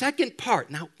into the second part,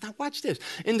 now watch this.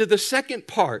 Into the second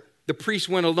part, the priest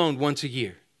went alone once a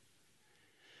year.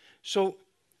 So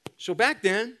back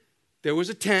then, there was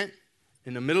a tent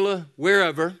in the middle of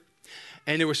wherever,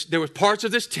 and there was parts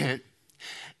of this tent,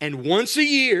 and once a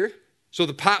year, so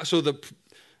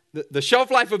the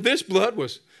shelf life of this blood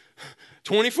was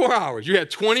 24 hours. You had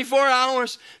 24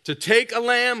 hours to take a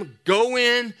lamb, go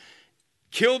in,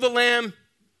 kill the lamb,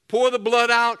 pour the blood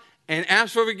out, and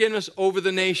ask for forgiveness over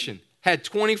the nation. Had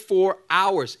 24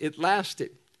 hours. It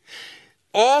lasted.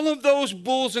 All of those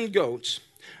bulls and goats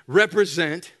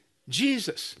represent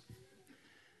Jesus.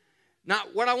 Now,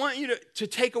 what I want you to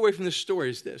take away from this story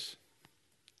is this.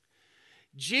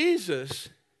 Jesus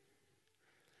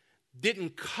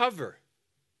didn't cover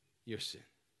your sin.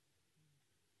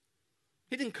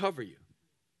 He didn't cover you.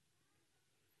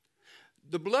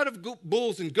 The blood of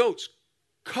bulls and goats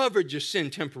covered your sin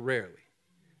temporarily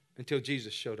until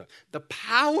Jesus showed up. The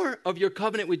power of your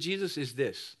covenant with Jesus is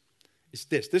this. It's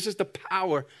this. This is the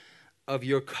power of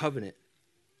your covenant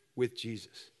with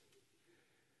Jesus.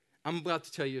 I'm about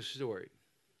to tell you a story.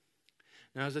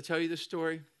 Now, as I tell you this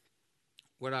story,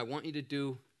 what I want you to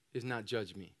do is not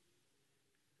judge me.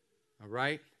 All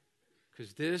right?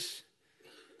 Because this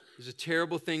is a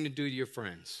terrible thing to do to your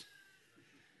friends.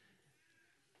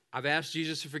 I've asked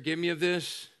Jesus to forgive me of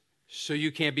this, so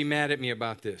you can't be mad at me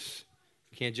about this.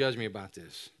 You can't judge me about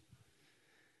this.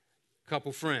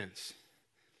 Couple friends.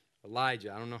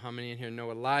 Elijah. I don't know how many in here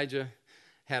know Elijah.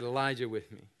 Had Elijah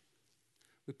with me.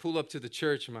 We pull up to the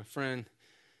church, and my friend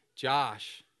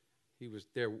Josh, he was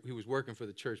there. He was working for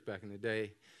the church back in the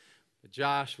day. But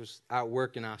Josh was out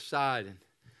working outside, and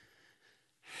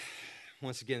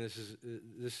once again, this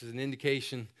is an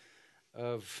indication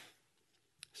of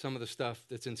some of the stuff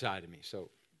that's inside of me. So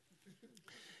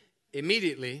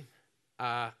immediately,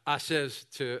 I says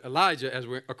to Elijah as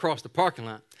we're across the parking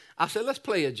lot, I said, let's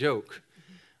play a joke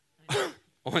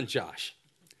on Josh.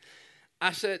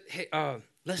 I said, hey, what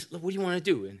do you want to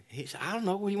do? And he said, I don't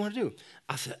know. What do you want to do?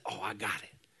 I said, I got it.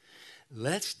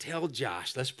 Let's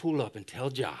pull up and tell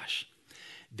Josh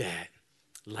that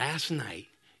last night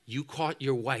you caught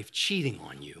your wife cheating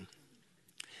on you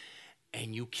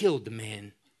and you killed the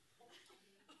man.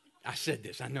 I said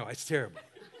this. I know, it's terrible.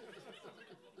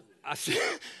 I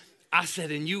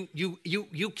said, and you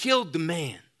killed the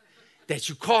man that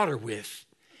you caught her with,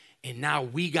 and now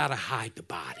we got to hide the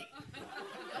body.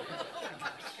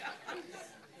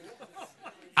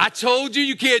 I told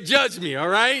you can't judge me, all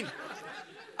right?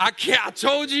 I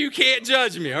told you can't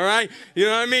judge me, all right? You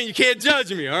know what I mean? You can't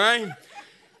judge me, all right?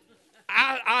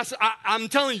 I'm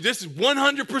telling you, this is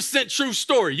 100% true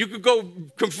story. You could go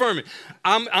confirm it.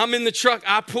 I'm in the truck.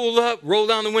 I pull up, roll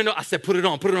down the window. I said, put it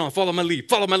on, follow my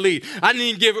lead. I didn't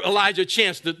even give Elijah a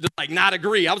chance to not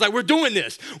agree. I was like, we're doing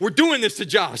this to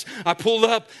Josh. I pulled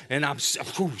up, and I'm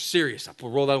serious. I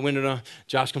roll down the window down.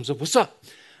 Josh comes up, what's up?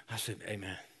 I said, hey,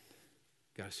 man,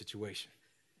 got a situation.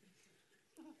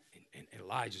 And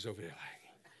Elijah's over there like,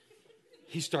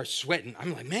 he starts sweating.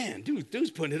 I'm like, man,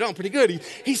 dude's putting it on pretty good.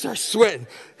 He starts sweating.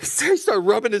 He starts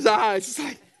rubbing his eyes. It's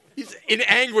like he's in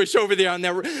anguish over there on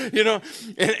that, you know.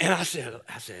 And I said,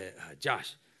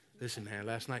 Josh, listen, man,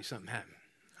 last night something happened.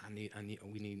 I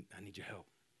need your help.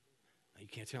 You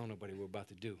can't tell nobody what we're about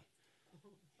to do.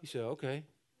 He said, okay,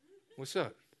 what's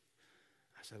up?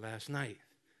 I said, last night,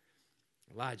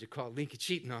 Elijah caught Lincoln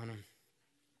cheating on him.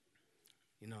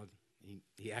 You know,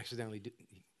 he accidentally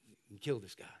he killed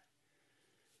this guy.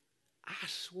 I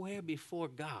swear before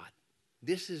God,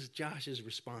 this is Josh's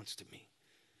response to me.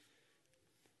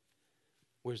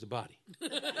 where's the body?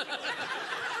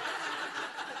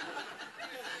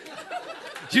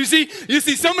 You see,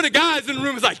 some of the guys in the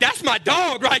room is like, that's my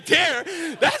dog right there.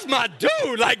 That's my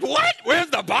dude. Like, what? Where's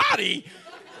the body?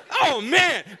 Oh,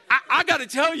 man. I got to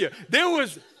tell you, there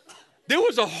was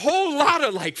a whole lot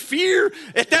of like fear.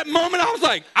 At that moment,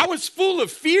 I was full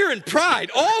of fear and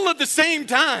pride all at the same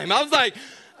time. I was like,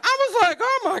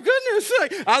 oh my goodness.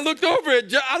 Like, I looked over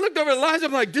at Elijah.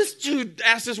 I'm like, this dude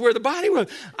asked us where the body was.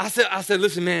 I said,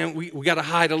 listen, man, we got to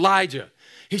hide Elijah.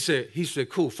 He said,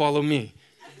 cool, follow me.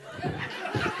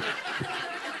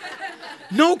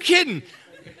 No kidding.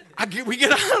 We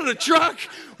get out of the truck.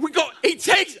 We go. He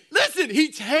takes us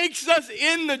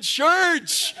in the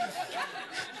church.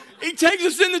 He takes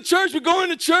us in the church. We go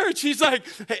into church. He's like,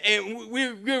 and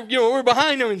we're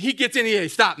behind him, and he gets in here. Hey,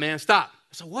 stop, man, stop.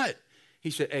 I said, what? He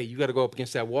said, hey, you got to go up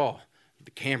against that wall.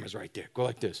 The camera's right there. Go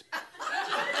like this.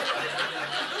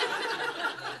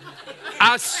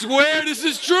 I swear this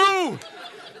is true.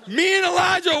 Me and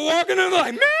Elijah are walking in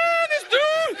like, man, this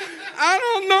dude, I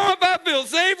don't know if I feel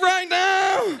safe right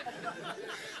now.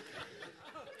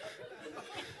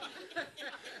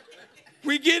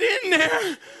 We get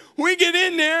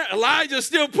in there. Elijah's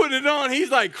still putting it on. He's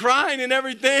like crying and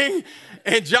everything.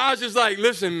 And Josh is like,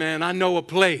 listen, man, I know a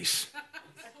place.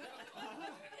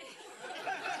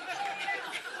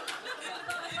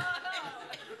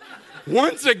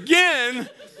 Once again,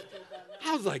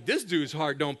 I was like, this dude's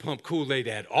heart don't pump Kool-Aid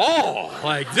at all.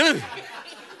 Like, this,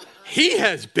 he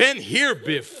has been here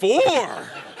before.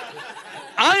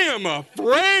 I am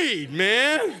afraid,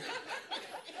 man.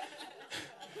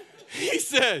 He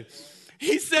said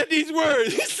these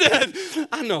words. He said,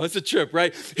 I know, it's a trip,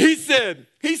 right? He said,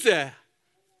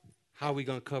 how are we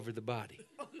going to cover the body?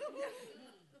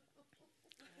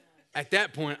 At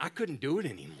that point, I couldn't do it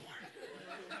anymore.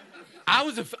 I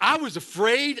was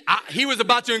afraid. He was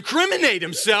about to incriminate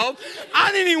himself.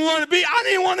 I didn't even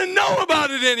want to know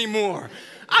about it anymore.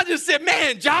 I just said,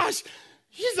 man, Josh,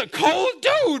 he's a cold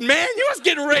dude, man. You was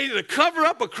getting ready to cover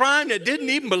up a crime that didn't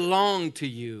even belong to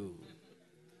you.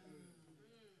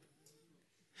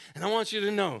 And I want you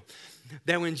to know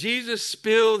that when Jesus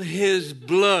spilled his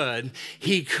blood,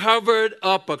 he covered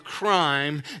up a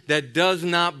crime that does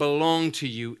not belong to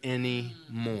you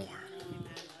anymore.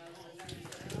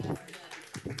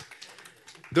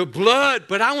 The blood,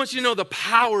 but I want you to know the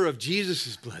power of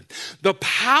Jesus' blood. The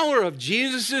power of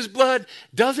Jesus' blood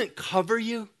doesn't cover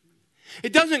you.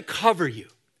 It doesn't cover you.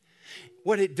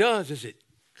 What it does is it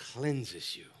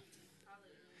cleanses you.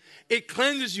 It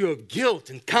cleanses you of guilt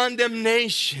and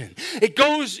condemnation. It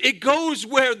goes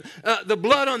where the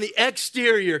blood on the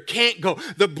exterior can't go.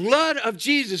 The blood of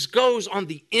Jesus goes on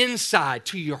the inside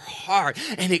to your heart,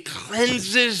 and it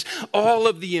cleanses all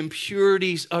of the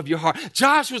impurities of your heart.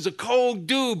 Josh was a cold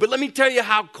dude, but let me tell you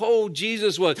how cold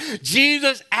Jesus was.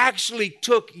 Jesus actually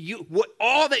took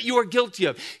all that you are guilty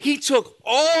of. He took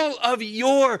all of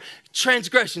your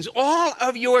transgressions, all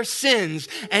of your sins,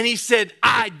 and he said,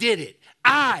 I did it.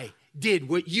 I did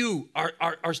what you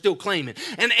are still claiming.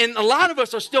 And a lot of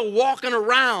us are still walking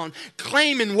around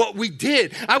claiming what we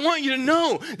did. I want you to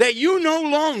know that you no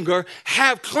longer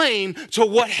have claim to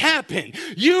what happened.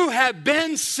 You have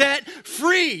been set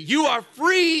free. You are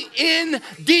free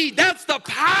indeed. That's the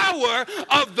power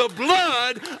of the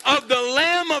blood of the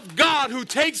Lamb of God who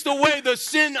takes away the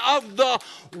sin of the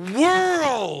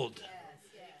world.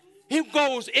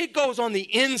 It goes on the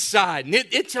inside, and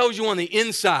it tells you on the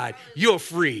inside, you're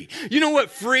free. You know what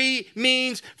free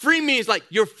means? Free means like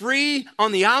you're free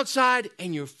on the outside,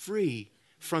 and you're free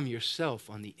from yourself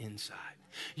on the inside.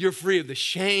 You're free of the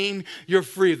shame. You're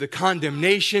free of the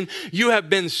condemnation. You have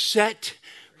been set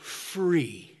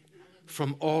free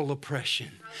from all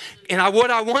oppression. And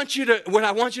what I want you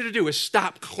to do is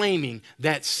stop claiming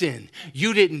that sin.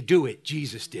 You didn't do it.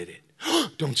 Jesus did it.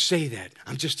 Don't say that.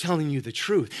 I'm just telling you the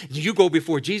truth. You go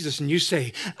before Jesus and you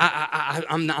say,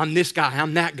 I'm this guy,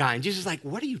 I'm that guy. And Jesus is like,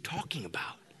 what are you talking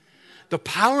about? The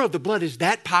power of the blood is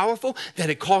that powerful that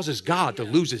it causes God to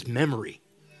lose his memory.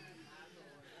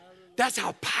 That's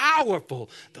how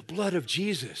powerful the blood of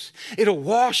Jesus. It'll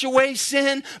wash away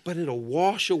sin, but it'll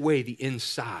wash away the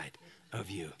inside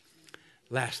of you.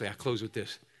 Lastly, I close with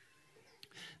this.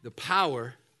 The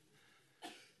power,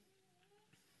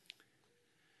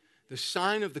 the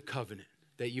sign of the covenant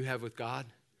that you have with God,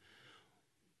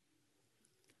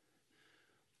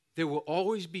 there will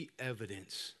always be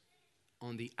evidence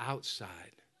on the outside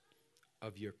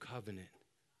of your covenant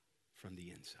from the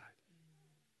inside.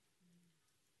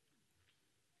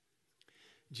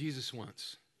 Jesus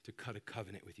wants to cut a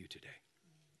covenant with you today.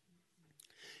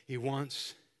 He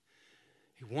wants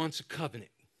a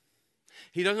covenant.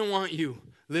 He doesn't want you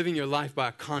living your life by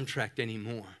a contract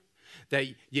anymore that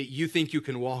you think you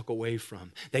can walk away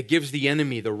from, that gives the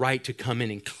enemy the right to come in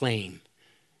and claim.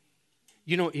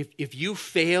 You know, if you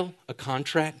fail a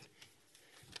contract,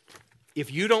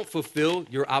 if you don't fulfill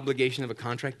your obligation of a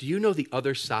contract, do you know the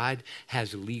other side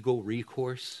has legal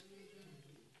recourse?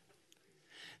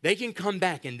 They can come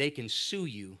back and they can sue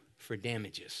you for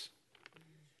damages.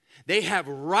 They have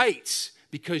rights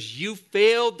because you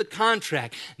failed the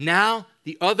contract. Now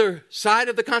the other side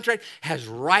of the contract has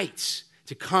rights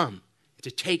to come to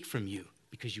take from you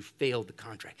because you failed the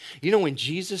contract. You know, when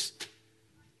Jesus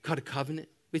cut a covenant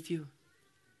with you,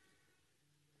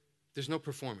 there's no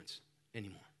performance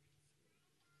anymore.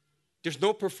 There's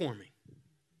no performing.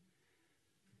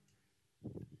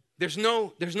 There's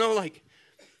no like,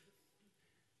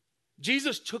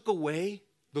 Jesus took away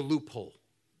the loophole.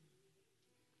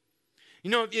 You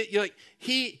know,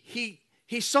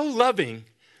 he's so loving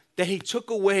that he took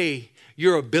away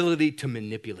your ability to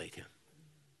manipulate him.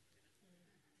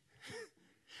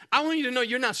 I want you to know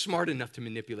you're not smart enough to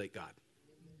manipulate God.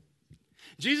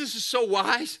 Jesus is so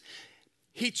wise.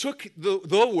 He took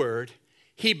the word,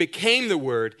 he became the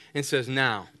word, and says,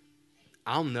 now,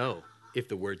 I'll know if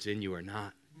the word's in you or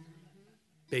not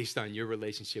based on your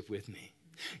relationship with me.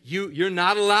 You're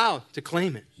not allowed to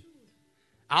claim it.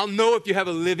 I'll know if you have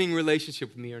a living relationship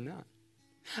with me or not.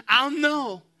 I'll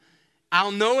know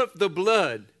if the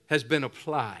blood has been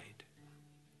applied.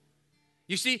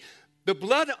 You see, the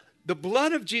blood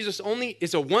of Jesus only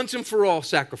is a once and for all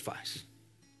sacrifice.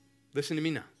 Listen to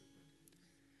me now.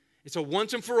 It's a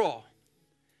once and for all.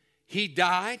 He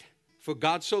died, for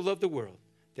God so loved the world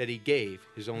that he gave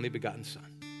his only begotten son.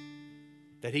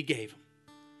 That he gave him.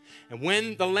 And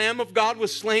when the Lamb of God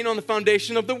was slain on the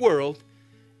foundation of the world,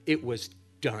 it was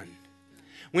done.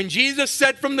 When Jesus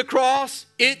said from the cross,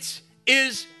 it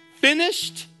is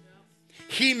finished,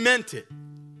 he meant it.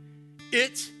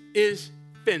 It is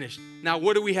finished. Now,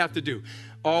 what do we have to do?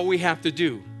 All we have to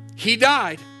do. He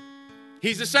died.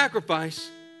 He's the sacrifice.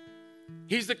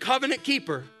 He's the covenant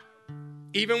keeper.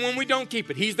 Even when we don't keep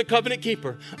it, he's the covenant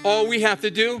keeper. All we have to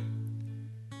do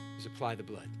is apply the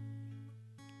blood.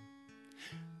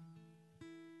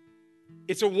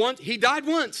 It's a once. He died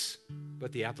once,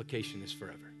 but the application is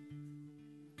forever.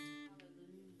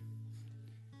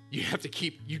 You have to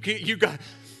keep. You got.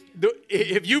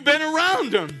 If you've been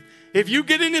around him, if you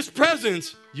get in his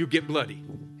presence, you get bloody.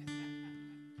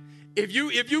 If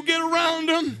you get around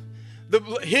him,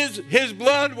 his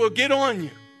blood will get on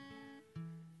you.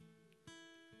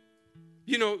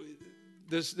 You know,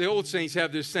 the old saints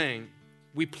have this saying,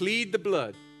 we plead the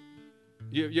blood.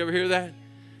 You ever hear that?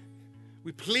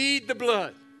 We plead the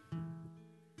blood.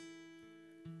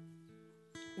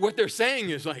 What they're saying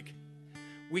is like,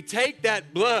 we take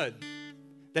that blood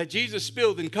that Jesus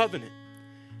spilled in covenant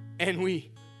and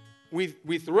we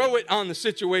throw it on the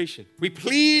situation. We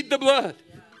plead the blood.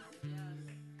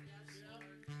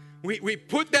 We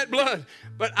put that blood.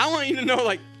 But I want you to know,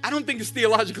 like, I don't think it's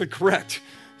theologically correct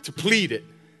to plead it.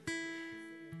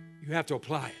 You have to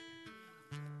apply it.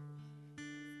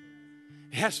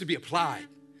 It has to be applied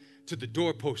to the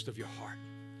doorpost of your heart.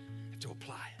 You have to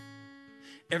apply it.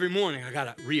 Every morning I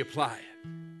got to reapply it.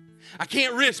 I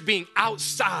can't risk being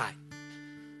outside.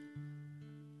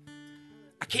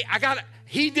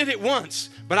 He did it once,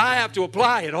 but I have to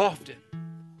apply it often.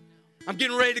 I'm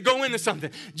getting ready to go into something.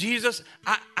 Jesus,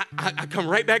 I come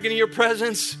right back into your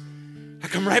presence. I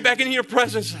come right back into your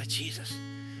presence. Jesus,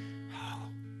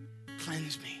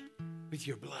 cleanse me with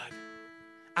your blood.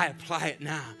 I apply it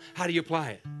now. How do you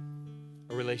apply it?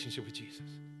 A relationship with Jesus.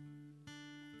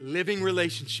 Living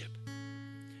relationship.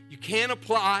 You can't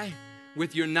apply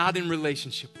with you're not in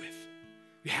relationship with.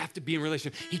 You have to be in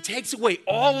relationship. He takes away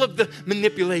all of the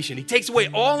manipulation. He takes away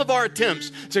all of our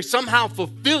attempts to somehow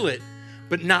fulfill it,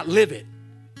 but not live it.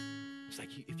 It's like,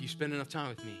 if you spend enough time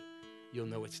with me, you'll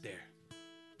know it's there.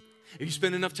 If you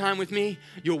spend enough time with me,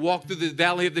 you'll walk through the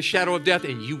valley of the shadow of death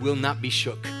and you will not be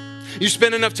shook. You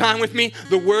spend enough time with me,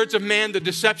 the words of man, the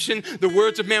deception, the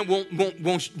words of man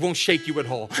won't shake you at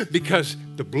all, because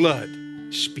the blood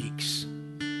speaks.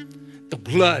 The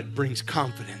blood brings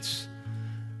confidence.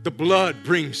 The blood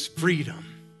brings freedom.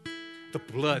 The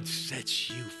blood sets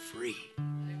you free.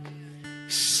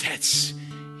 Sets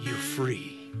you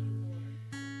free.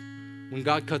 When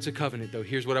God cuts a covenant, though,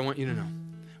 here's what I want you to know.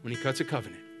 When he cuts a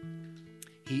covenant,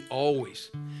 he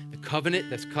always, the covenant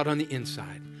that's cut on the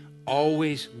inside,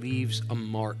 always leaves a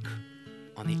mark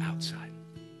on the outside.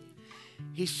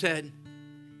 He said,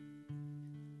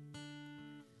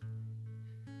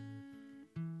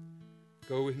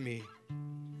 go with me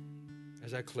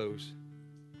as I close.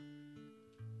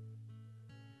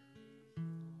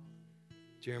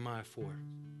 Jeremiah 4.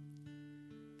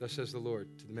 Thus says the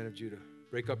Lord to the men of Judah,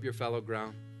 break up your fallow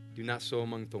ground. Do not sow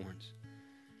among thorns.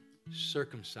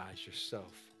 Circumcise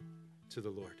yourself to the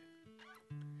Lord.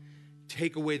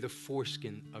 Take away the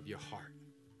foreskin of your heart.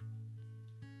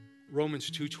 Romans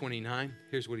 2:29,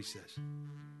 here's what he says.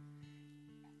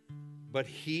 But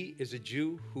he is a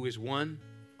Jew who is one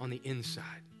on the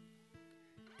inside,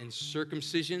 and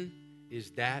circumcision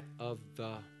is that of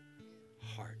the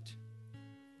heart,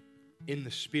 in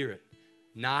the spirit,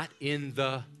 not in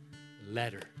the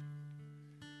letter,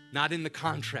 not in the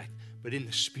contract, but in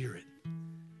the spirit.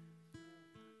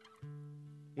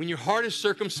 When your heart is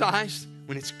circumcised,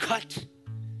 when it's cut,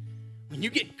 when you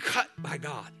get cut by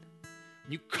God,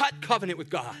 when you cut covenant with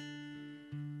God,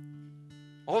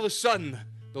 all of a sudden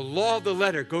the law of the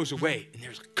letter goes away and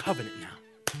there's a covenant now.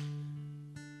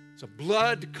 It's a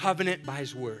blood covenant by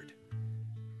his word.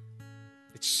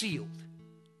 It's sealed.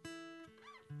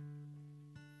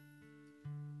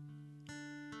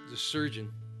 There's a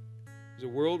surgeon. He's a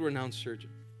world-renowned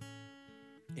surgeon.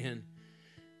 And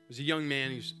there's a young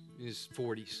man who's in his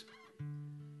 40s.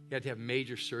 He had to have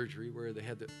major surgery where they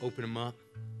had to open him up.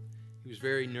 He was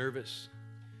very nervous.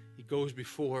 He goes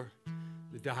before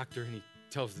the doctor and he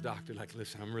tells the doctor, like,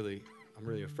 listen, I'm really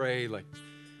afraid. Like,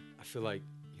 I feel like,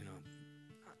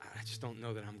 I just don't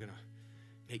know that I'm going to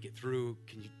make it through.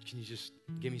 Can you just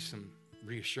give me some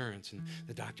reassurance? And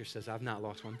the doctor says, I've not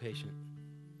lost one patient.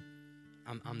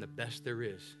 I'm the best there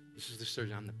is. This is the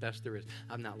surgeon. I'm the best there is.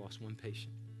 I've not lost one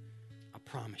patient. I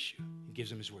promise you. He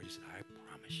gives him his word. He said, I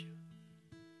promise you.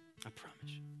 I promise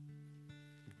you.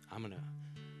 I'm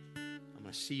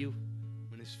gonna see you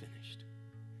when it's finished.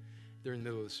 They're in the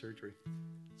middle of the surgery.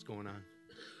 What's going on?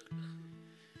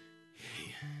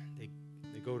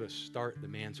 They go to start the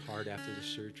man's heart after the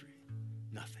surgery.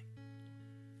 Nothing.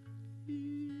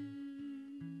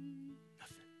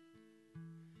 Nothing.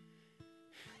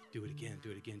 Do it again,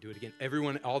 do it again, do it again.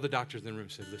 Everyone, all the doctors in the room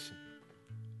said, listen,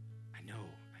 I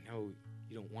know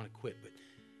you don't want to quit, but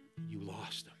you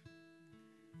lost him.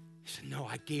 He said, no,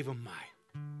 I gave him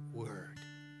my word.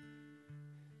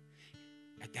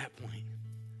 At that point,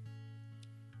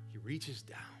 he reaches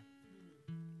down,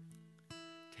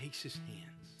 takes his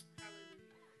hands,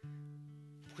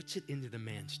 puts it into the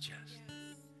man's chest,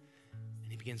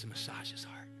 and he begins to massage his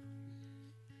heart.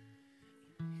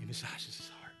 He massages his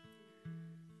heart.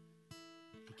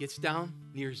 He gets down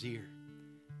near his ear,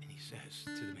 and he says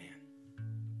to the man,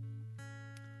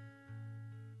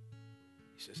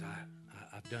 he says,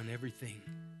 I've done everything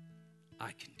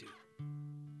I can do.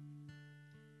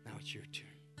 Now it's your turn.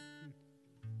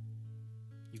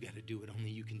 You got to do what only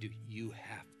you can do. You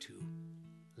have to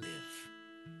live.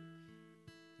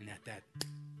 And at that,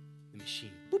 the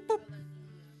machine, boop, boop,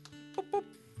 boop, boop,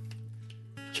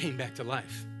 came back to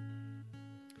life.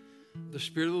 The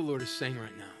Spirit of the Lord is saying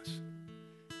right now is,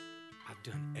 I've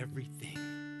done everything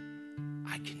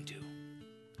I can do.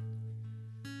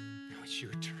 Now it's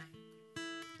your turn.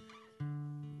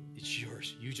 It's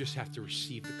yours. You just have to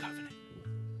receive the covenant.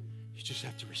 You just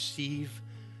have to receive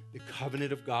the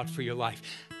covenant of God for your life.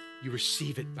 You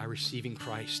receive it by receiving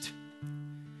Christ.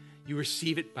 You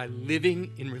receive it by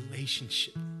living in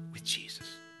relationship with Jesus.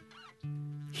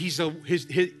 He is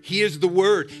the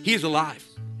Word. He is alive.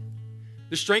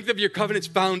 The strength of your covenant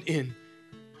is found in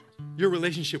your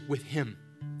relationship with Him.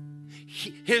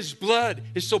 His blood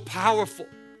is so powerful.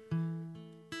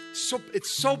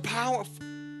 It's so powerful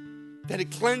that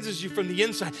it cleanses you from the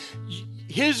inside.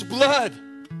 His blood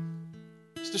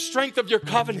is the strength of your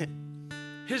covenant.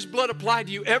 His blood applied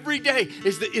to you every day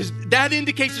that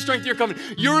indicates the strength of your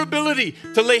covenant. Your ability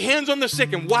to lay hands on the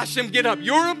sick and watch them get up.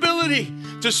 Your ability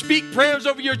to speak prayers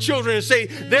over your children and say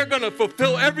they're going to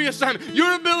fulfill every assignment.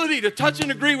 Your ability to touch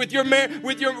and agree with your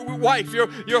wife,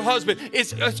 your husband.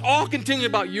 It's all contingent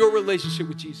about your relationship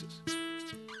with Jesus.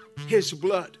 His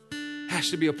blood has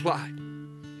to be applied.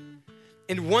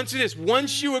 And once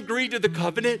you agree to the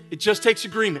covenant, it just takes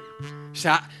agreement. You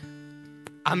say,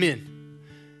 I'm in.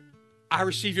 I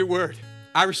receive your word.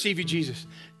 I receive you, Jesus.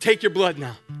 Take your blood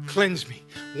now. Cleanse me.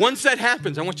 Once that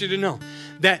happens, I want you to know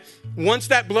that once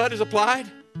that blood is applied,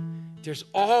 there's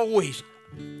always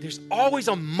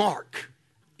a mark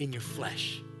in your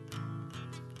flesh.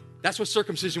 That's what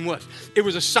circumcision was. It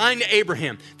was a sign to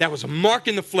Abraham. That was a mark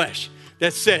in the flesh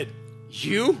that said,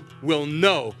 you will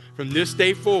know from this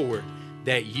day forward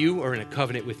that you are in a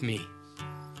covenant with me.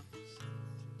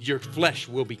 Your flesh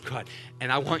will be cut. And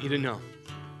I want you to know,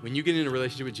 when you get in a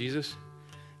relationship with Jesus,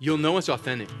 you'll know it's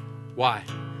authentic. Why?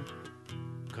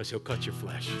 Because He'll cut your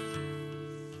flesh.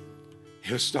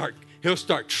 He'll start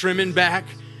trimming back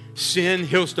sin.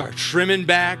 He'll start trimming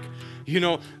back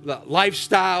the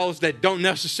lifestyles that don't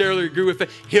necessarily agree with it.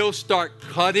 He'll start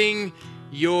cutting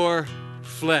your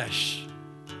flesh.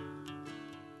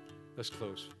 Let's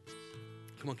close.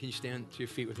 Come on, can you stand to your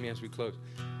feet with me as we close?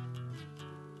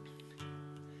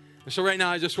 And so right now,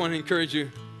 I just want to encourage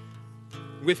you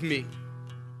with me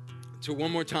to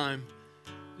one more time,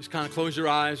 just kind of close your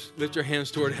eyes, lift your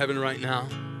hands toward heaven right now,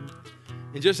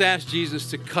 and just ask Jesus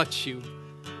to cut you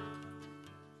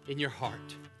in your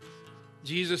heart.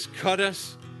 Jesus, cut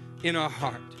us in our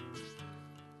heart.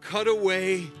 Cut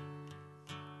away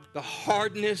the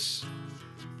hardness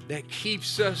that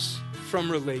keeps us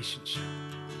from relationship.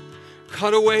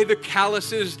 Cut away the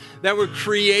calluses that were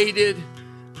created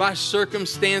by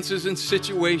circumstances and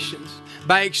situations,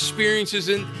 by experiences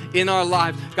in our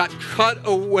life. God, cut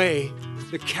away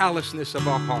the callousness of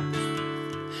our heart.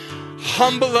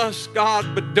 Humble us,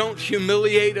 God, but don't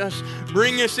humiliate us.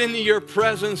 Bring us into your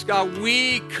presence, God.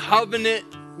 We covenant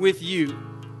with you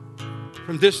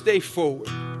from this day forward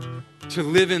to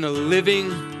live in a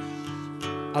living,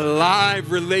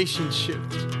 alive relationship.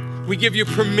 We give you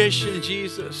permission,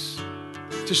 Jesus,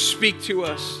 to speak to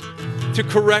us, to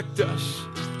correct us,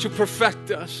 to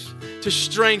perfect us, to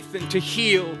strengthen, to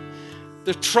heal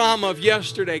the trauma of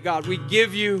yesterday, God. We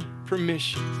give you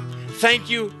permission. Thank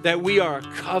you that we are a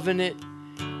covenant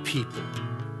people.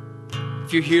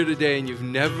 If you're here today and you've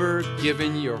never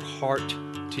given your heart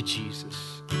to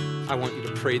Jesus, I want you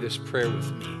to pray this prayer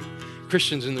with me.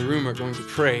 Christians in the room are going to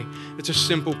pray. It's a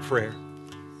simple prayer.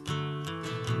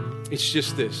 It's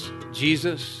just this.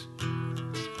 Jesus,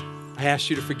 I ask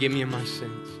you to forgive me of my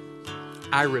sins.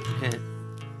 I repent.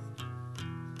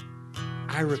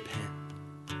 I repent.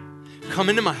 Come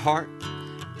into my heart.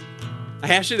 I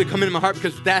ask you to come into my heart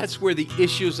because that's where the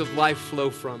issues of life flow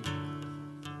from.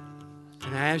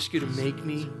 And I ask you to make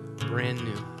me brand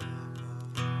new.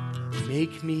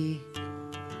 Make me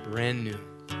brand new.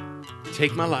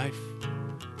 Take my life.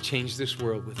 Change this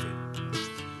world with it.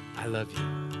 I love you.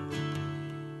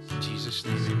 In Jesus'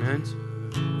 name, amen.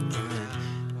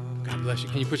 Amen. God bless you.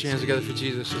 Can you put your hands together for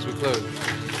Jesus as we close?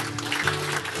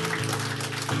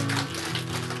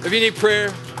 If you need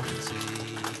prayer,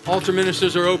 altar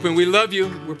ministers are open. We love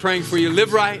you. We're praying for you.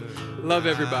 Live right. Love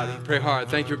everybody. Pray hard.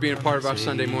 Thank you for being a part of our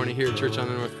Sunday morning here at Church on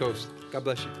the North Coast. God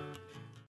bless you.